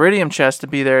chance at an iridium chest to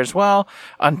be there as well.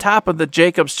 On top of the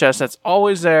Jacob's chest that's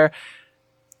always there.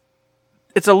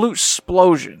 It's a loot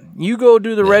explosion. You go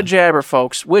do the Red Jabber,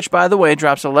 folks, which, by the way,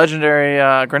 drops a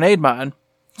legendary grenade mod.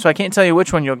 So I can't tell you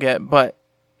which one you'll get, but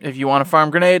if you want to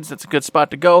farm grenades, that's a good spot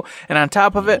to go. And on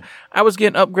top of it, I was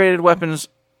getting upgraded weapons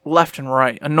left and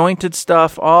right. Anointed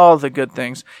stuff, all the good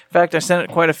things. In fact, I sent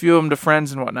quite a few of them to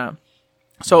friends and whatnot.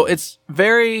 So it's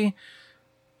very,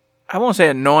 I won't say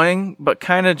annoying, but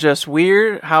kind of just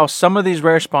weird how some of these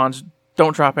rare spawns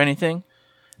don't drop anything.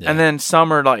 Yeah. And then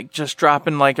some are like just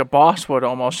dropping like a boss would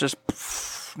almost, just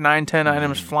 9-10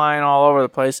 items flying all over the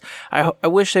place. I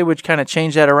wish they would kind of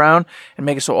change that around and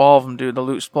make it so all of them do the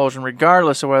loot explosion,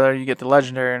 regardless of whether you get the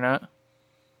legendary or not.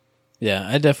 Yeah,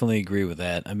 I definitely agree with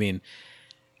that. I mean,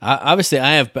 obviously,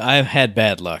 I've had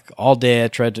bad luck all day. I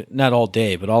tried to, not all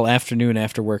day, but all afternoon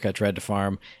after work, I tried to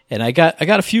farm, and I got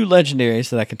a few legendaries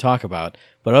that I can talk about.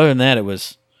 But other than that, it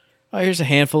was, here's a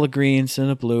handful of greens and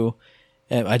a blue.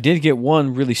 And I did get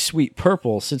one really sweet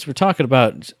purple. Since we're talking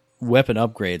about weapon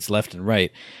upgrades left and right,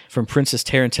 from Princess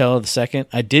Tarantella II,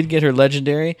 I did get her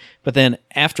legendary. But then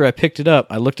after I picked it up,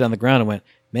 I looked on the ground and went,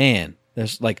 man,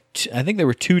 there's like I think there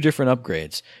were two different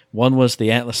upgrades. One was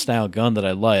the Atlas style gun that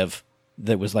I love,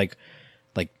 that was like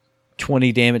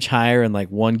 20 damage higher and like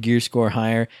 1 gear score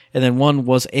higher. And then one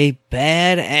was a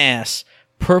badass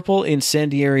purple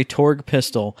incendiary Torg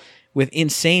pistol with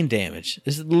insane damage.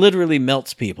 This literally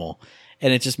melts people.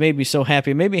 And it just made me so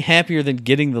happy. It made me happier than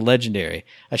getting the legendary.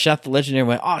 I shot the legendary and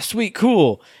went, oh, sweet,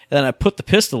 cool. And then I put the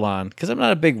pistol on, because I'm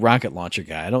not a big rocket launcher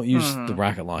guy. I don't use the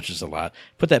rocket launchers a lot.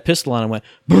 Put that pistol on and went,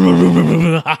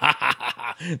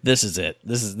 this is it.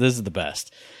 This is the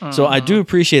best. So I do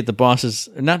appreciate the bosses,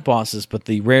 not bosses, but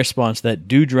the rare spawns that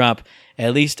do drop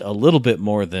at least a little bit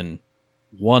more than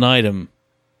one item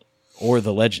or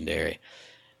the legendary.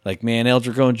 Like, man, El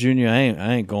Dragon Jr.,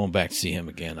 I ain't going back to see him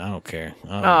again. I don't care.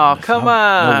 Come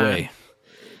on. No way.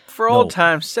 For old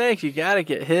time's sake, you got to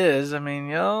get his. I mean,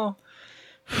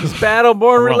 he's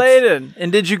Battleborn related.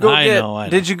 And did you go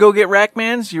Did you go get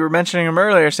Rackmans? You were mentioning him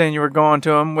earlier, saying you were going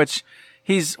to him, which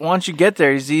once you get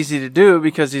there, he's easy to do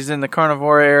because he's in the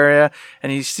carnivore area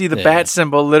and you see the bat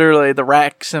symbol, literally the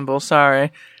rack symbol,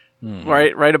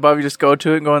 right above you. Just go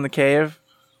to it and go in the cave.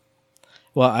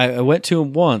 Well, I went to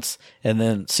him once, and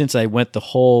then since I went the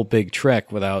whole big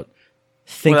trek without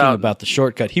thinking about the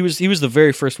shortcut, he was the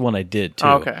very first one I did too.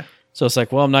 Okay. So it's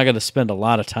like, well, I'm not going to spend a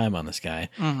lot of time on this guy.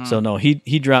 So no,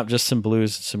 he dropped just some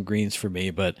blues and some greens for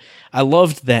me, but I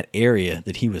loved that area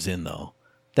that he was in though.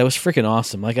 That was freaking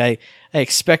awesome. Like I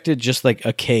expected just like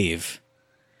a cave,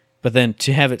 but then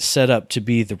to have it set up to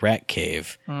be the rat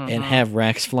cave and have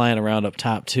racks flying around up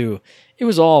top too. It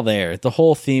was all there. The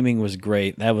whole theming was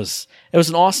great. It was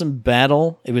an awesome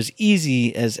battle. It was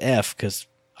easy as F because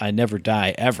I never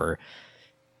die ever.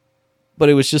 But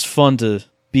it was just fun to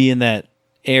be in that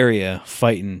area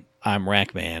fighting I'm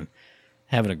Rackman,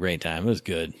 having a great time. It was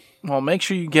good. Well, make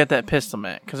sure you get that pistol,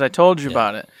 Matt, because I told you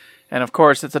about it. And of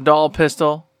course, it's a dull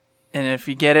pistol. And if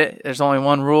you get it, there's only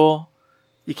one rule: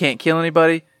 you can't kill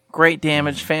anybody. Great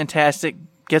damage, fantastic.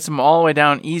 Gets them all the way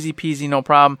down, easy peasy, no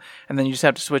problem. And then you just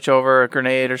have to switch over a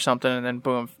grenade or something, and then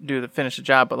boom, finish the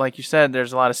job. But like you said,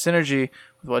 there's a lot of synergy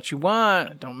with what you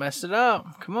want. Don't mess it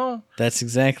up. Come on. That's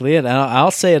exactly it.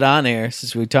 I'll say it on air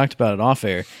since we talked about it off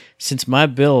air. Since my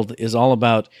build is all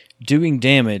about doing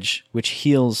damage, which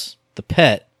heals the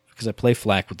pet, because I play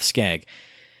Flak with the Skag.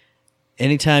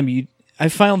 Anytime I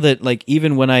found that like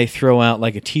even when I throw out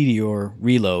like a Tediore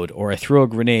reload or I throw a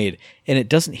grenade and it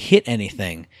doesn't hit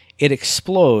anything, it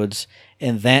explodes,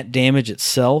 and that damage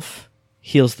itself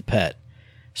heals the pet.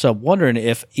 So I'm wondering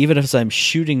if, even if I'm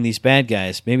shooting these bad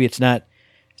guys, maybe it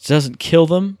doesn't kill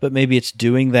them, but maybe it's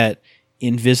doing that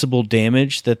invisible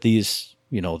damage that these,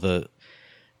 the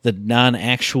the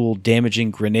non-actual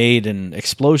damaging grenade and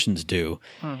explosions do.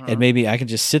 And maybe I can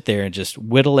just sit there and just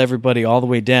whittle everybody all the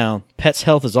way down. Pet's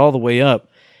health is all the way up.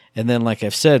 And then, like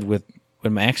I've said, when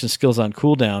my action skill's on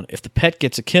cooldown, if the pet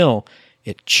gets a kill,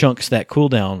 it chunks that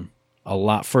cooldown a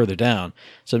lot further down.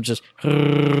 So I'm just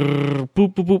boop,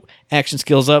 boop, boop. Action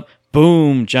skills up.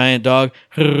 Boom. Giant dog.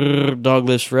 Dog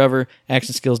lives forever.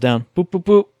 Action skills down. Boop, boop,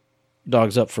 boop.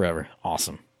 Dog's up forever.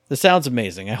 Awesome. This sounds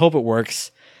amazing. I hope it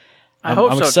works. I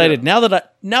hope I'm so, excited too. now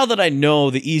that I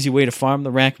know the easy way to farm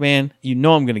the Rackman. You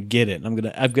know I'm gonna get it. I'm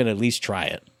gonna at least try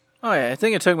it. Oh yeah, I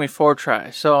think it took me 4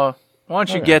 tries. So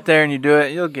once you get there and you do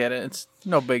it, you'll get it. It's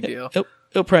no big deal.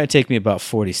 It'll probably take me about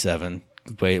 47.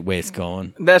 Way it's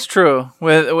going. That's true.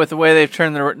 With the way they've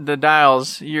turned the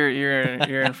dials, you're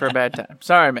in for a bad time.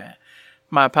 Sorry, man.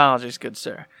 My apologies, good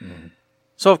sir.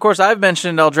 So of course I've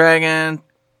mentioned Eldragon.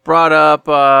 Brought up,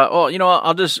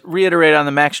 I'll just reiterate on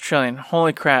the Max Trillion.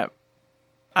 Holy crap.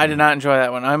 I did not enjoy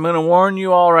that one. I'm going to warn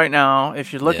you all right now,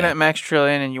 if you're looking at Max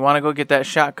Trillion and you want to go get that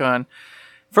shotgun,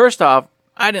 first off,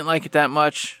 I didn't like it that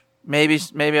much. Maybe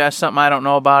that's something I don't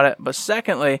know about it. But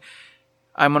secondly,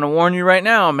 I'm going to warn you right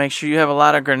now, make sure you have a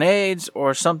lot of grenades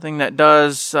or something that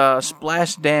does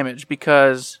splash damage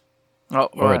because...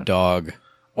 or a dog.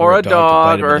 Or a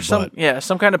dog, or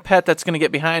some kind of pet that's going to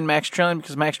get behind Max Trillion,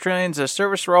 because Max Trillion's a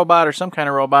service robot or some kind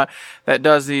of robot that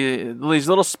does these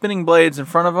little spinning blades in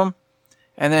front of him,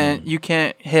 and then you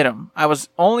can't hit him. I was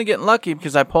only getting lucky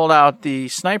because I pulled out the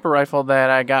sniper rifle that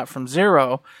I got from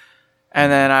Zero,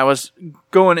 and then I was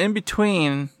going in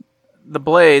between the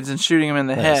blades and shooting him in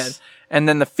the head, and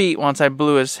then the feet once I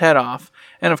blew his head off.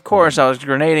 And of course, I was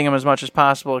grenading him as much as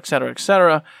possible,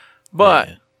 etc., but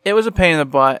it was a pain in the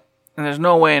butt. And there's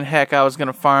no way in heck I was going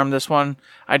to farm this one.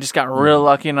 I just got real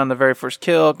lucky and on the very first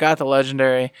kill, got the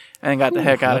legendary, and got the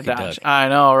heck out of Dodge. Duck. I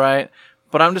know, right?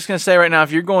 But I'm just going to say right now,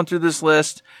 if you're going through this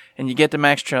list and you get to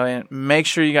Max Trillion, make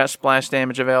sure you got splash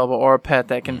damage available or a pet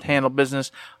that can handle business.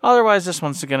 Otherwise, this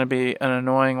one's going to be an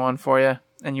annoying one for you,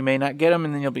 and you may not get him,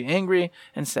 and then you'll be angry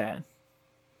and sad.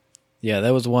 Yeah,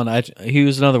 that was one. He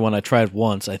was another one I tried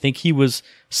once. I think he was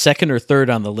second or third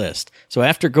on the list. So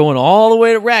after going all the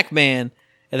way to Rackman...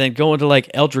 and then going to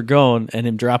like Eldragon and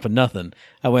him dropping nothing,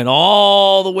 I went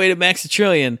all the way to Max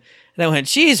Trillion, and I went,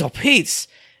 "Jeez, oh Pete's!"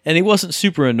 And he wasn't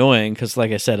super annoying because,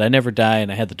 like I said, I never die, and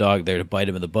I had the dog there to bite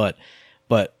him in the butt.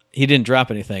 But he didn't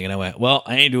drop anything, and I went, "Well,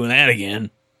 I ain't doing that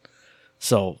again."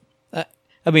 So, I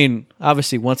mean,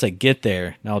 obviously, once I get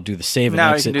there, now I'll do the save and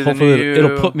Now you exit. can do the Hopefully,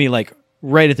 it'll put me like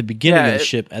right at the beginning of the it-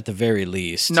 ship at the very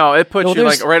least. No, it puts you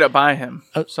there's- like right up by him.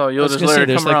 So I you'll was just gonna say, literally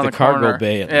there's come like around the the cargo corner.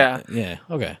 bay. Yeah.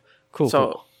 Okay. Cool.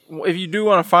 So if you do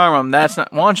want to farm them, that's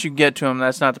not. Once you get to them,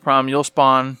 that's not the problem. You'll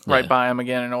spawn right by them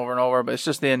again and over. But it's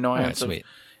just the annoyance of sweet.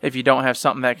 if you don't have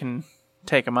something that can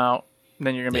take them out,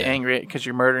 then you're gonna be angry because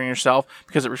you're murdering yourself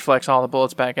because it reflects all the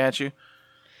bullets back at you.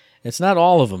 It's not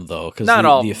all of them though, because Not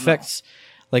all the of them, effects.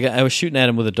 Like I was shooting at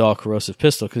him with a dull corrosive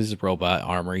pistol because he's a robot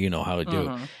armor. You know how to do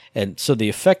it, and so the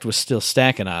effect was still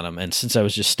stacking on him. And since I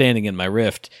was just standing in my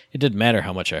rift, it didn't matter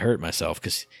how much I hurt myself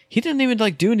because he didn't even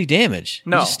like do any damage.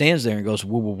 No. He just stands there and goes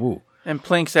woo woo woo. And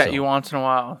plinks at you once in a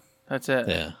while. That's it.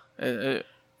 Yeah.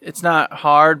 It's not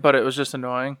hard, but it was just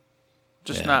annoying.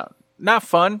 Just not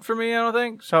fun for me, I don't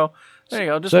think. So there you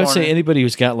go. Just So I'd say warning. anybody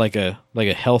who's got like a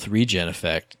health regen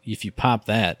effect, if you pop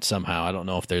that somehow, I don't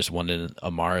know if there's one in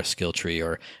Amara skill tree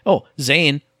or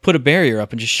Zane, put a barrier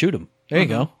up and just shoot him. There you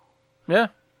go. Yeah.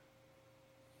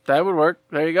 That would work.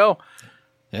 There you go.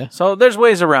 Yeah. So there's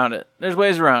ways around it.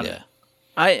 Yeah.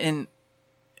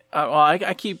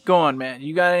 I keep going, man.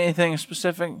 You got anything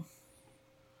specific?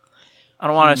 I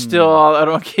don't want to steal all. I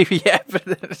don't want to keep you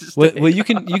yapping. Well, you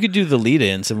could do the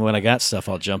lead-ins, and when I got stuff,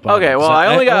 I'll jump on. Okay, it. well,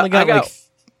 'Cause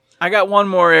I got one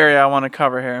more area I want to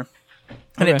cover here,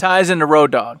 and Okay. it ties into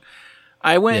Road Dogg.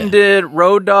 I went and did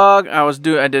Road Dogg. I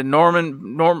did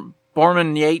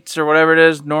Borman Yates or whatever it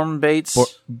is, Norman Bates.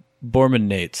 Borman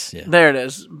Nates. Yeah. There it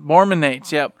is. Borman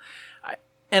Nates, yep.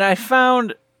 And I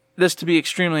found this to be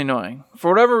extremely annoying.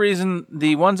 For whatever reason,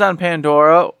 the ones on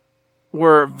Pandora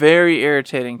were very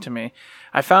irritating to me.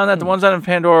 I found that the ones on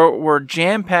Pandora were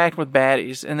jam-packed with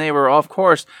baddies, and they were, of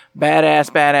course,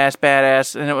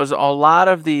 badass, and it was a lot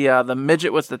of the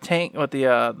midget with the tank, with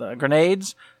the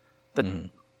grenades,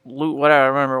 loot, whatever, I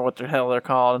remember what the hell they're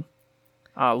called.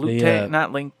 Not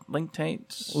link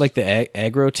tanks. Like the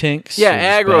aggro tanks. Yeah, or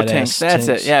just aggro badass tanks. That's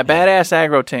tanks? it. Yeah, badass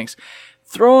aggro tanks.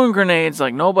 Throwing grenades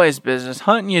like nobody's business,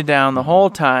 hunting you down the whole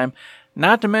time.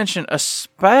 Not to mention,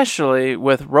 especially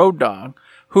with Road Dogg,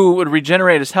 who would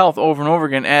regenerate his health over and over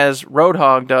again, as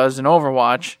Roadhog does in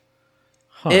Overwatch.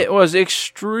 It was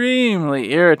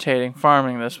extremely irritating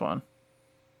farming this one.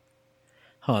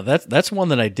 That's one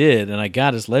that I did, and I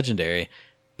got as legendary,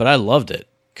 but I loved it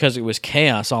because it was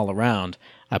chaos all around.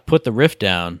 I put the rift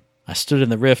down. I stood in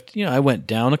the rift. I went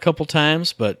down a couple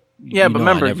times, but but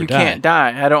remember, you can't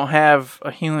die. I don't have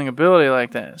a healing ability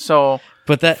like that. So,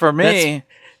 for me,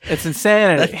 it's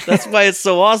insanity. That's why it's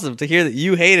so awesome to hear that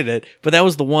you hated it. But that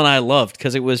was the one I loved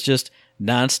because it was just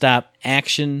nonstop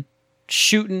action,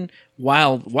 shooting,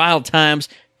 wild times.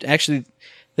 Actually,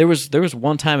 there was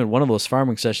one time in one of those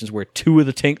farming sessions where 2 of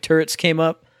the tank turrets came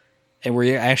up and were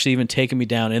actually even taking me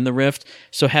down in the rift.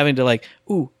 So having to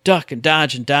duck and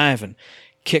dodge and dive and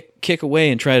kick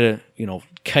away and try to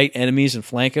kite enemies and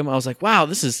flank them. I was like, wow,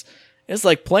 it's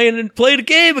like playing a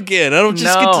game again. I don't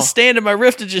just get to stand in my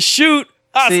rift and just shoot.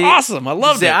 Oh, it's awesome. I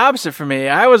loved it. It's the opposite for me.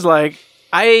 I was like,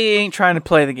 I ain't trying to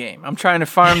play the game. I'm trying to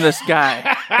farm this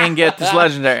guy and get this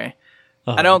legendary.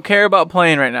 I don't care about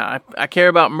playing right now. I care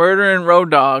about murdering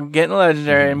Road Dogg, getting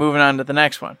legendary, and moving on to the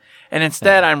next one. And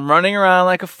instead, I'm running around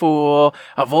like a fool,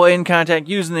 avoiding contact,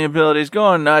 using the abilities,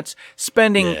 going nuts,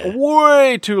 spending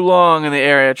way too long in the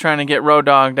area trying to get Road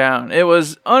Dogg down. It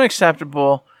was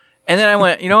unacceptable. And then I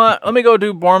went, you know what? Let me go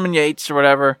do Borman Yates or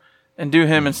whatever and do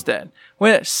him instead.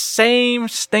 Went same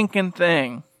stinking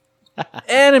thing.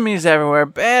 Enemies everywhere,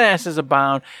 badasses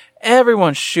abound.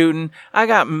 Everyone's shooting. I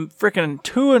got freaking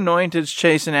 2 anointeds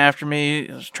chasing after me,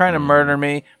 trying to murder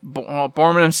me.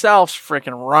 Borman himself's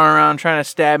freaking running around trying to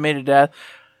stab me to death.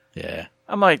 Yeah.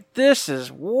 I'm like, this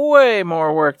is way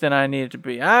more work than I need it to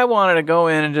be. I wanted to go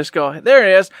in and just go, there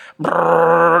it is.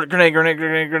 Brrr,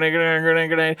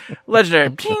 grenade. Legendary.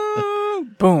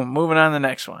 Ping, boom. Moving on to the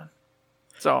next one.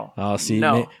 So,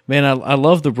 man, I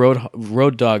love the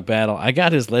Road Dogg battle. I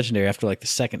got his legendary after like the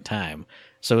second time.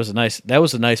 So that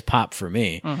was a nice pop for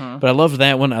me. Mm-hmm. But I loved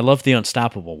that one. I loved the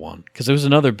Unstoppable one because it was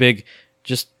another big,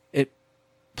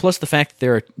 plus the fact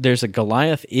that there's a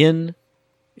Goliath in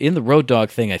the Road Dogg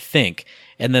thing, I think,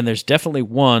 and then there's definitely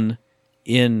one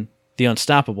in the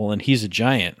Unstoppable, and he's a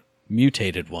giant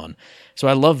mutated one. So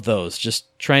I love those.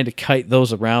 Just trying to kite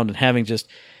those around and having just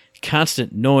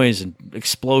constant noise and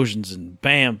explosions and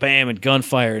bam, bam, and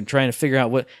gunfire and trying to figure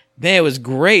out what. Man, it was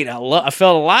great. I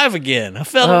felt alive again.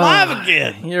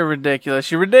 You're ridiculous.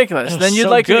 Then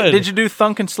you'd did you do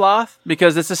Thunk and Sloth?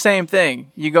 Because it's the same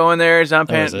thing. You go in there, they're on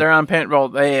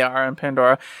they are on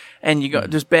Pandora, and you go,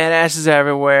 there's badasses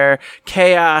everywhere,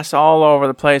 chaos all over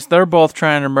the place. They're both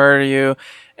trying to murder you.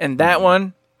 And that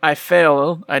one, I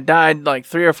failed. I died like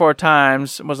 3 or 4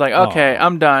 times. Was like, okay,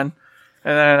 I'm done.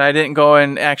 And then I didn't go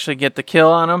and actually get the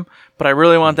kill on him. But I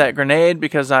really want that grenade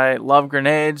because I love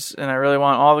grenades, and I really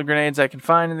want all the grenades I can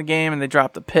find in the game, and they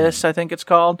drop the piss, I think it's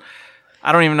called.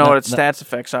 I don't even know what its stats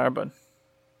effects are, but...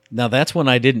 Now, that's one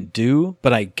I didn't do,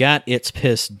 but I got its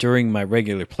piss during my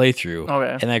regular playthrough.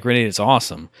 Okay. And that grenade is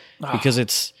awesome because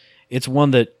it's one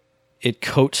that it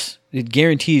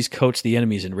guarantees coats the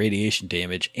enemies in radiation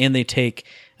damage, and they take,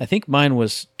 I think mine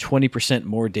was 20%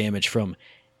 more damage from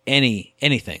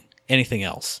anything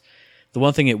else. The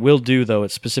one thing it will do, though,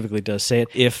 it specifically does say it,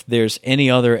 if there's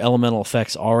any other elemental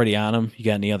effects already on them, you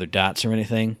got any other dots or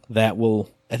anything, that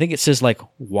will, I think it says,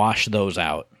 wash those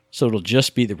out. So it'll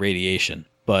just be the radiation.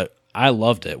 But I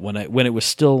loved it. When it was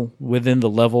still within the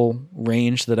level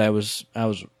range that I was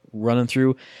running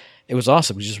through, it was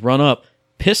awesome. You just run up,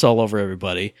 piss all over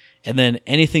everybody, and then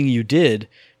anything you did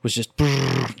was just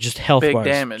health big bars,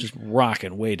 damage, just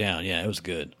rocking way down. Yeah, it was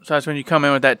good. So that's when you come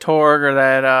in with that Torg or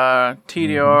that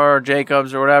TDR or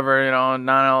Jacobs or whatever,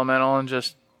 non-elemental, and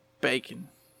just bacon.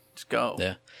 Just go.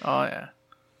 Yeah. Oh yeah.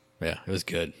 Yeah, it was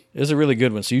good. It was a really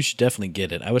good one, so you should definitely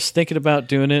get it. I was thinking about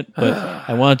doing it, but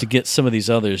I wanted to get some of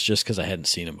these others just because I hadn't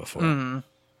seen them before. Mm-hmm.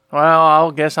 Well,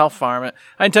 I guess I'll farm it.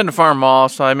 I intend to farm them all,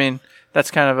 so I mean,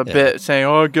 that's kind of a bit saying,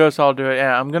 I guess I'll do it.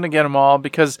 Yeah, I'm going to get them all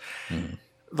because...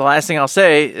 The last thing I'll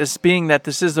say is, being that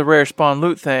this is the rare spawn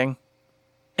loot thing,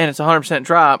 and it's 100%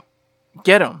 drop,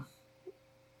 get them.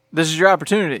 This is your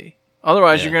opportunity.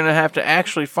 Otherwise, you're going to have to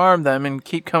actually farm them and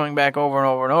keep coming back over and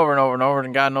over and over and over and over,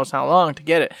 and God knows how long to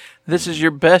get it. This is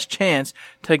your best chance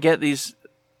to get these,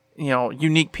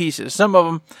 unique pieces. Some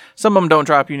of them don't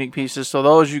drop unique pieces, so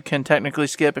those you can technically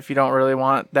skip if you don't really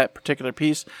want that particular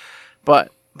piece.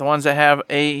 But the ones that have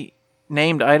a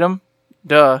named item,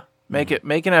 Make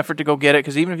an effort to go get it,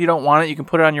 because even if you don't want it, you can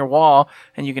put it on your wall,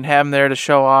 and you can have them there to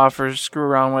show off or screw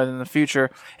around with in the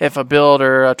future if a build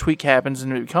or a tweak happens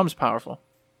and it becomes powerful.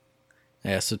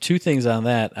 Yeah, so 2 things on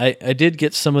that. I did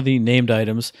get some of the named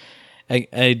items.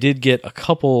 I did get a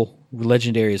couple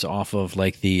legendaries off of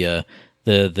the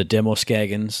the demo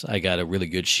Skagans. I got a really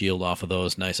good shield off of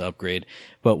those, nice upgrade.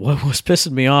 But what was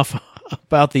pissing me off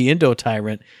about the Indo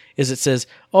Tyrant is it says,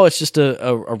 oh, it's just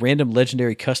a random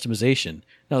legendary customization.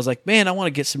 And I was like, man, I want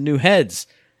to get some new heads.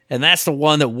 And that's the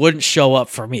one that wouldn't show up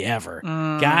for me ever.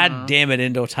 God damn it,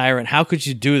 Indo Tyrant. How could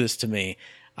you do this to me?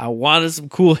 I wanted some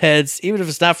cool heads, even if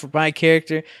it's not for my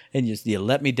character, and you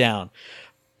let me down.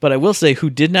 But I will say, who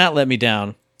did not let me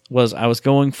down was I was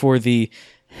going for the...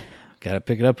 Gotta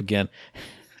pick it up again.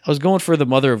 I was going for the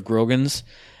Mother of Grogans.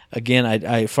 Again,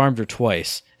 I farmed her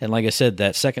twice. And like I said,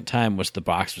 that second time was the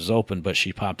box was open, but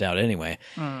she popped out anyway.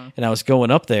 And I was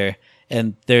going up there,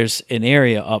 and there's an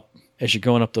area up, as you're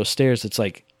going up those stairs, it's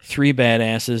like 3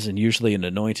 badasses and usually an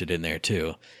anointed in there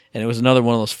too. And it was another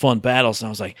one of those fun battles, and I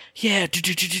was like, yeah,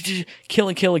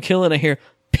 killing. I hear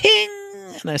ping,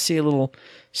 and I see a little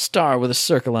star with a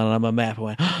circle on it on my map. I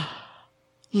went,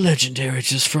 legendary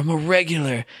just from a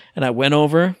regular. And I went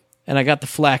over, and I got the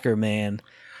Flacker, man.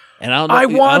 And I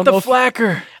want the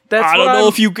Flacker. I don't know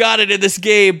if you got it in this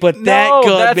game, but that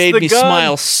gun made me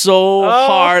smile so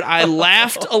hard. I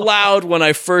laughed aloud when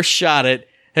I first shot it.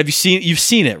 You've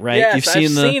seen it, right? Yes, I've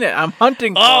seen it. I'm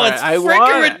hunting for it. Oh, it's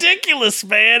freaking ridiculous,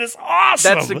 man. It's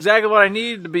awesome. That's exactly what I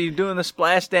needed to be doing the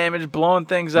splash damage, blowing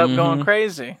things up, going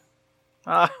crazy.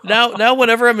 Now,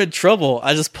 whenever I'm in trouble,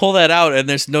 I just pull that out and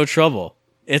there's no trouble.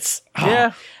 It's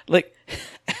like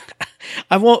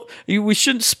I won't. We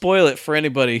shouldn't spoil it for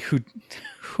anybody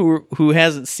who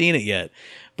hasn't seen it yet.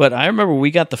 But I remember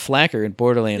we got the Flacker in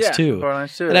Borderlands 2.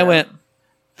 And I went,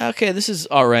 okay, this is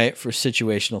all right for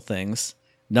situational things.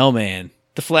 No, man.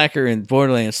 The Flacker in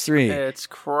Borderlands 3. It's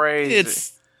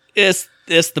crazy.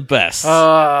 It's the best. Oh,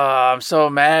 I'm so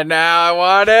mad now. I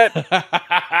want it.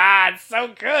 It's so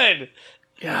good.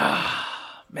 Yeah,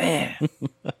 man.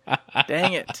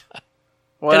 Dang it.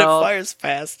 Well, and it fires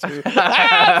fast, too.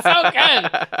 It's so good.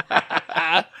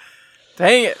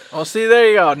 Dang it. Well, see, there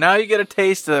you go. Now you get a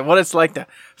taste of what it's like to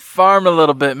farm a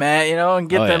little bit, man, and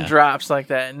get them drops like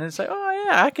that. And it's like, oh,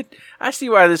 yeah, I see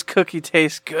why this cookie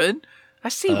tastes good. I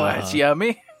see why it's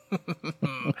yummy.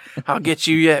 I'll get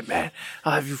you yet, man.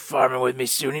 I'll have you farming with me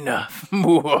soon enough.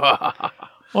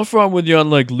 I'll farm with you on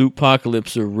like Loot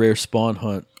Apocalypse or Rare Spawn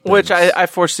Hunt. Which I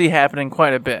foresee happening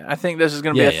quite a bit. I think this is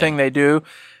going to be a thing they do,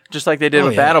 just like they did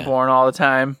with Battleborn all the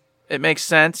time. It makes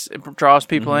sense. It draws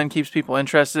people in, keeps people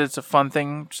interested. It's a fun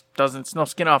thing. It's no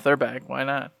skin off their back. Why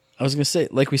not? I was going to say,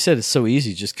 like we said, it's so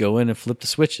easy. Just go in and flip the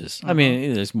switches. I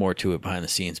mean, there's more to it behind the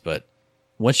scenes, but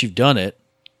once you've done it,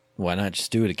 why not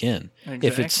just do it again? Exactly.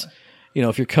 If it's,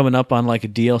 if you're coming up on like a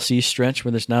DLC stretch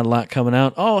where there's not a lot coming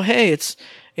out, oh, hey,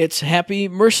 it's Happy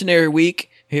Mercenary Week.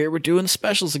 Here we're doing the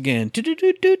specials again.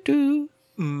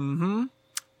 Mm-hmm.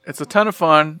 It's a ton of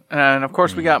fun. And of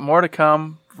course, we got more to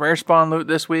come. Rare Spawn loot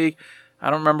this week. I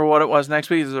don't remember what it was next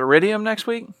week. Is it Iridium next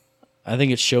week? I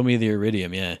think it's Show Me the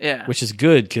Iridium, yeah. Yeah. Which is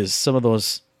good because some of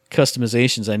those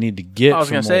customizations I need to get. I was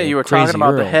going to say, you were talking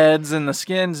about the heads and the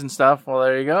skins and stuff. Well,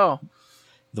 there you go.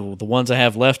 The ones I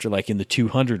have left are like in the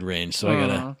 200 range, so I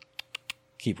gotta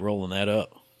keep rolling that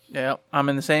up. Yeah, I'm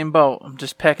in the same boat. I'm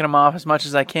just pecking them off as much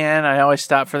as I can. I always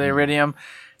stop for the Iridium,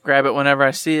 grab it whenever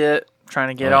I see it, trying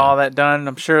to get all that done.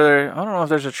 I'm sure I don't know if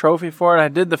there's a trophy for it. I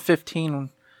did the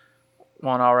 15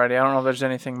 one already. I don't know if there's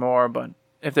anything more, but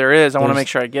if there is, I want to make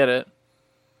sure I get it.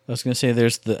 I was gonna say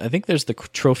I think there's the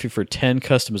trophy for 10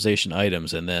 customization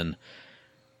items, and then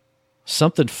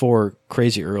something for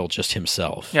Crazy Earl just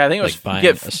himself. Yeah, I think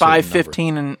it was buy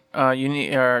 15 and you need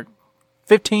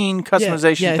 15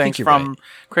 customization things from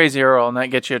Crazy Earl, and that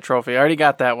gets you a trophy. I already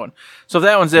got that one. So if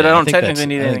that one's it, I don't technically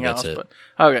need anything else. But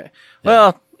okay,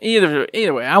 well, either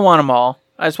way, I want them all.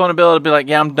 I just want to be able to be like,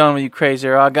 yeah, I'm done with you, Crazy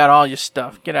Earl. I got all your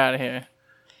stuff. Get out of here.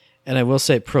 And I will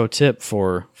say, pro tip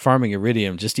for farming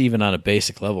Iridium, just even on a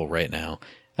basic level right now,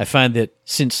 I find that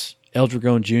since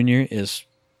Eldragon Jr. is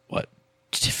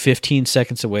 15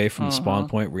 seconds away from the spawn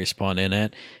point where you spawn in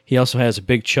at. He also has a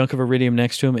big chunk of Iridium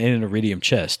next to him and an Iridium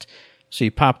chest. So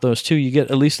you pop those two, you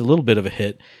get at least a little bit of a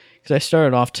hit. Because I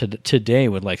started off today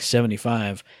with like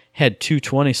 75, had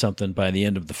 220-something by the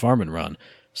end of the farming run.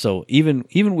 So even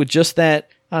with just that,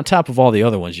 on top of all the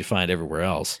other ones you find everywhere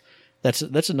else, that's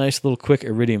a nice little quick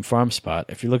Iridium farm spot.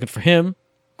 If you're looking for him,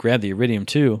 grab the Iridium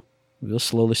too. We'll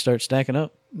slowly start stacking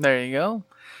up. There you go.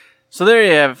 So there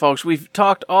you have it, folks. We've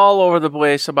talked all over the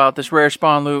place about this Rare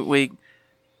Spawn Loot Week.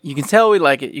 You can tell we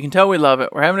like it. You can tell we love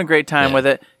it. We're having a great time with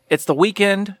it. It's the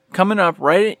weekend coming up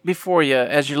right before you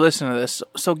as you're listening to this.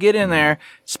 So get in there,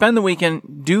 spend the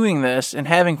weekend doing this and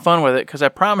having fun with it, because I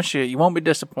promise you won't be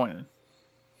disappointed.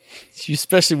 You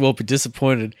especially won't be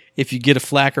disappointed if you get a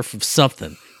Flacker from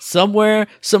something. Somewhere,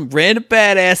 some random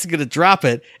badass is going to drop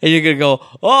it, and you're going to go,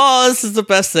 oh, this is the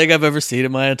best thing I've ever seen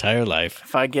in my entire life.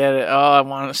 If I get it, I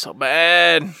want it so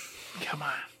bad. Come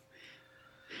on.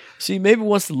 See, maybe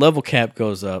once the level cap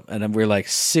goes up, and then we're like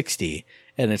 60,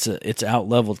 and it's out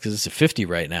leveled because it's a 50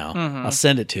 right now, I'll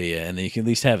send it to you, and then you can at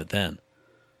least have it then.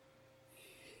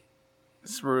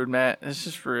 It's rude, Matt. It's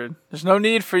just rude. There's no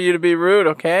need for you to be rude,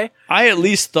 okay? I at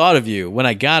least thought of you. When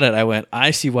I got it, I went, I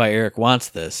see why Eric wants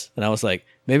this. And I was like,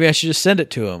 maybe I should just send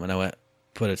it to him. And I went,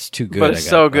 but it's too good. But it's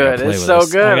so good. It's so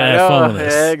good. I gotta have fun with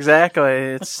this. Yeah, exactly.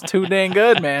 It's too dang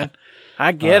good, man.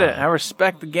 I get it. I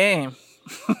respect the game.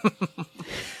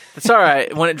 It's all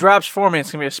right. When it drops for me,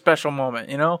 it's going to be a special moment,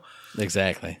 you know?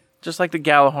 Exactly. Just like the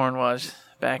Galahorn was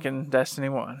back in Destiny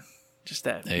 1. Just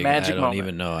that magic moment. I don't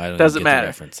even know. I don't Doesn't get matter. The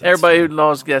reference. Everybody who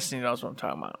knows Destiny knows what I'm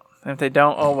talking about. And if they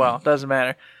don't, oh well. Doesn't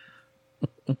matter.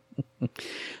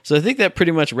 So I think that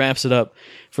pretty much wraps it up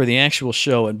for the actual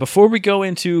show. And before we go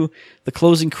into the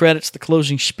closing credits, the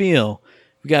closing spiel,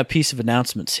 we got a piece of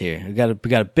announcements here. We got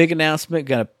a big announcement.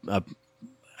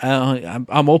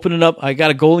 I'm opening up. I got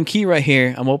a golden key right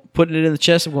here. I'm putting it in the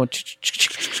chest. I'm going.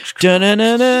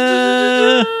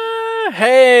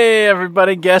 Hey,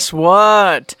 everybody! Guess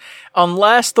what?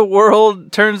 Unless the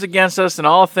world turns against us and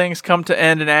all things come to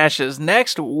end in ashes,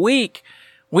 next week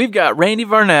we've got Randy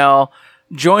Varnell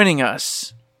joining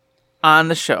us on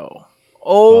the show.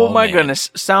 Oh my goodness.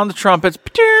 Sound the trumpets.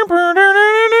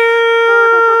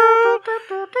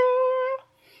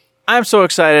 I'm so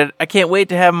excited. I can't wait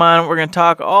to have him on. We're going to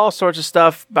talk all sorts of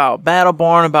stuff about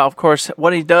Battleborn, about, of course,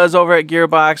 what he does over at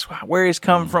Gearbox, where he's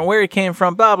come from, where he came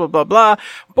from, blah, blah, blah, blah.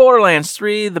 Borderlands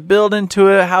 3, the build into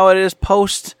it, how it is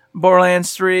post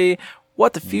Borderlands 3,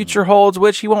 what the future holds,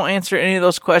 which he won't answer any of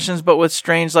those questions, but with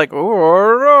Strange like,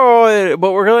 oh,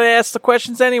 but we're going to ask the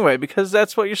questions anyway, because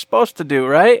that's what you're supposed to do,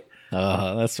 right?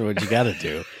 That's what you got to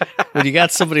do. When you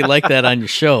got somebody like that on your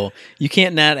show, you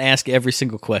can't not ask every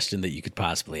single question that you could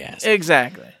possibly ask.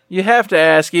 Exactly. You have to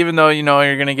ask, even though you know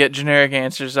you're going to get generic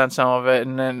answers on some of it,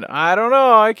 and then, I don't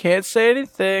know, I can't say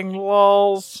anything,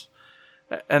 lols.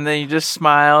 And then you just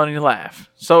smile and you laugh.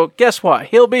 So guess what?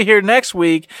 He'll be here next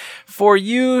week for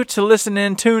you to listen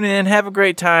in, tune in, have a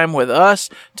great time with us,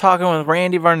 talking with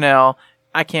Randy Varnell.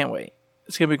 I can't wait.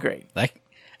 It's going to be great.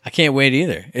 I can't wait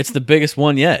either. It's the biggest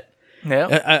one yet.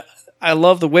 Yeah. I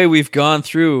love the way we've gone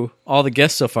through all the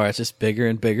guests so far. It's just bigger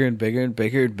and bigger and bigger and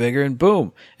bigger and bigger and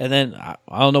boom. And then I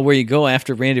don't know where you go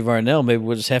after Randy Varnell. Maybe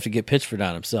we'll just have to get Pitchford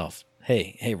on himself.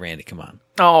 Hey, Randy, come on.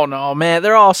 Oh, no, man.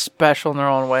 They're all special in their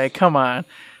own way. Come on.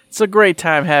 It's a great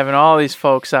time having all these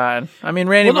folks on. I mean,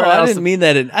 Randy Varnell. I didn't mean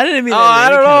that. I didn't mean that. I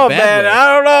don't know, man.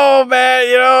 I don't know, man.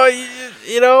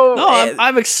 You know. No,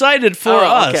 I'm excited for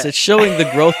us. Okay. It's showing the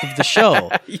growth of the show.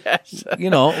 Yes. You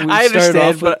know, we I understand,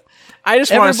 off with, but I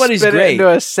just want to spit it into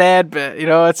a sad bit, you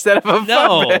know, instead of a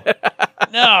fun bit.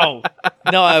 No,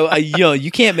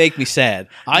 you can't make me sad.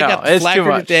 I got the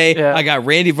Flacker today. Yeah. I got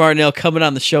Randy Varnell coming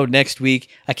on the show next week.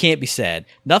 I can't be sad.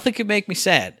 Nothing can make me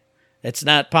sad. It's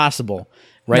not possible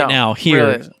now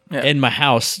here in my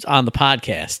house on the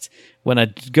podcast. When I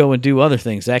go and do other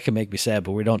things, that can make me sad,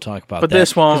 but we don't talk about that. But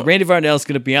this won't. Randy Varnell is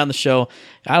going to be on the show.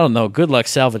 I don't know. Good luck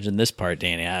salvaging this part,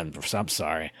 Danny. I'm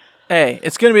sorry. Hey,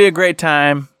 it's going to be a great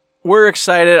time. We're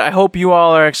excited. I hope you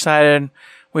all are excited.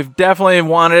 We've definitely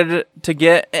wanted to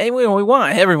get, we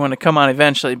want everyone to come on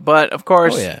eventually, but of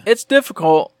course, It's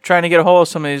difficult trying to get a hold of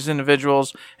some of these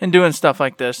individuals and doing stuff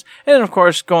like this. And of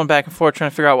course, going back and forth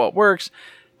trying to figure out what works,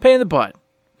 pain in the butt.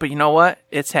 But you know what?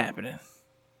 It's happening.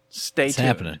 Stay tuned. It's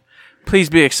happening.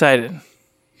 Please be excited.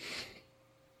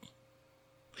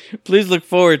 Please look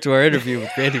forward to our interview with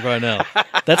Randy Varnell.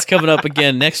 That's coming up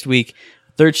again next week,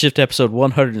 Third Shift episode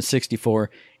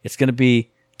 164. It's going to be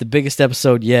the biggest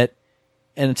episode yet.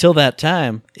 And until that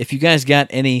time, if you guys got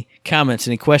any comments,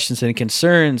 any questions, any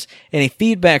concerns, any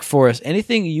feedback for us,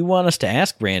 anything you want us to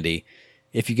ask Randy,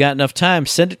 if you got enough time,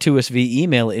 send it to us via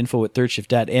email at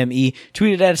info@thirdshift.me.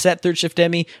 Tweet it at us at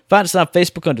ThirdShiftME. Find us on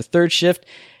Facebook under Third Shift.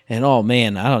 And oh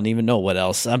man, I don't even know what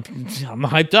else. I'm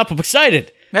hyped up. I'm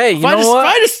excited. Hey, you know what?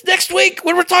 Find us next week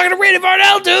when we're talking to Randy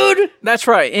Varnell, dude. That's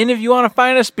right. And if you want to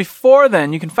find us before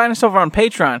then, you can find us over on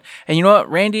Patreon. And you know what?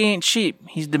 Randy ain't cheap.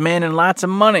 He's demanding lots of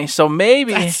money. So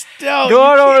maybe go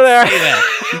on over there.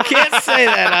 You can't say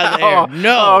that on there.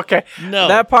 No. Okay. No.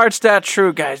 That part's not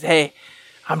true, guys. Hey,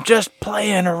 I'm just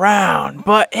playing around.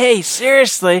 But hey,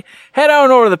 seriously, head on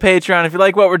over to the Patreon if you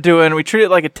like what we're doing. We treat it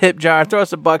like a tip jar. Throw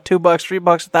us $1, $2, $3,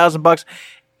 $1,000.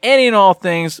 Any and all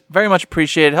things, very much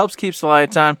appreciated. Helps keeps the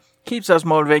lights on, keeps us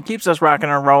motivated, keeps us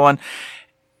rocking and rolling.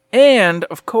 And,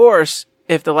 of course,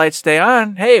 if the lights stay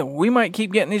on, hey, we might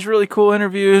keep getting these really cool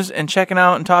interviews and checking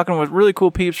out and talking with really cool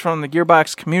peeps from the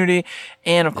Gearbox community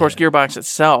and, of course, Gearbox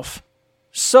itself.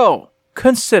 So,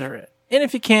 consider it. And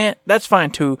if you can't, that's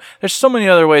fine too. There's so many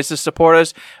other ways to support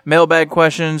us. Mailbag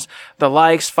questions, the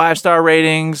likes, 5-star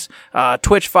ratings,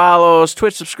 Twitch follows,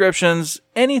 Twitch subscriptions,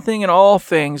 anything and all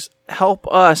things help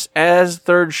us as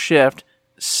Third Shift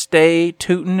stay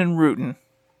tootin' and rootin'.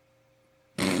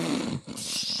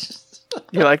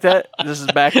 You like that? This is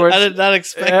backwards. I did not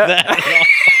expect that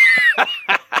at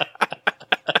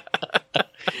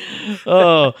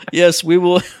all. Oh, yes, we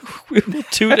will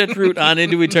toot and root on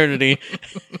into eternity.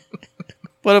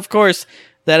 But of course,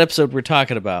 that episode we're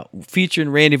talking about, featuring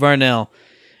Randy Varnell,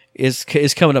 is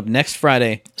coming up next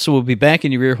Friday. So we'll be back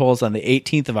in your ear holes on the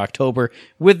 18th of October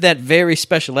with that very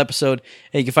special episode.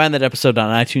 And you can find that episode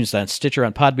on iTunes, on Stitcher,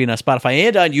 on Podbean, on Spotify,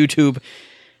 and on YouTube.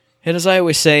 And as I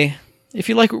always say, if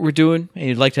you like what we're doing and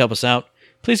you'd like to help us out,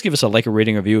 please give us a like, a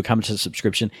rating, a review, a comment, a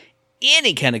subscription,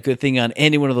 any kind of good thing on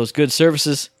any one of those good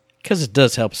services, because it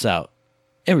does help us out.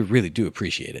 And we really do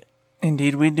appreciate it.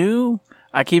 Indeed we do.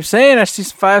 I keep saying I see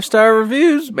some 5-star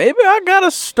reviews. Maybe I got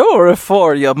a story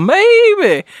for you.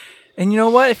 Maybe. And you know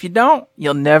what? If you don't,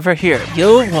 you'll never hear it. You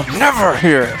will never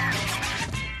hear it.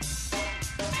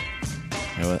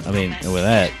 I mean, and with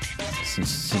that,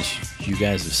 since you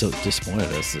guys have so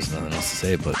disappointed us, there's nothing else to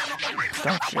say, but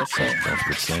Don't forget to say it. don't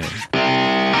forget to say it.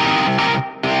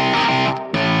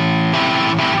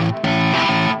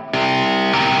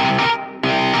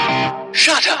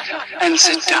 Shut up and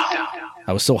sit down.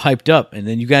 I was so hyped up, and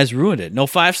then you guys ruined it. No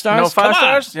 5 stars? No 5 Come on.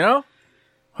 stars, you know?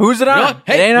 Who's it You know on? what?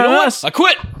 Hey, it ain't you on know what? us. I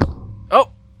quit. Oh,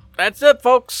 that's it,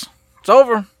 folks. It's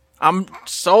over. I'm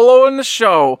soloing the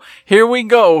show. Here we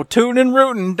go. Tootin' and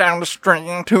rootin' down the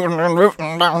string. Tootin' and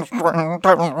rootin' down the string.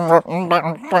 Tootin' and rootin'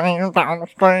 down the string. Down the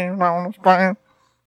string. Down the string.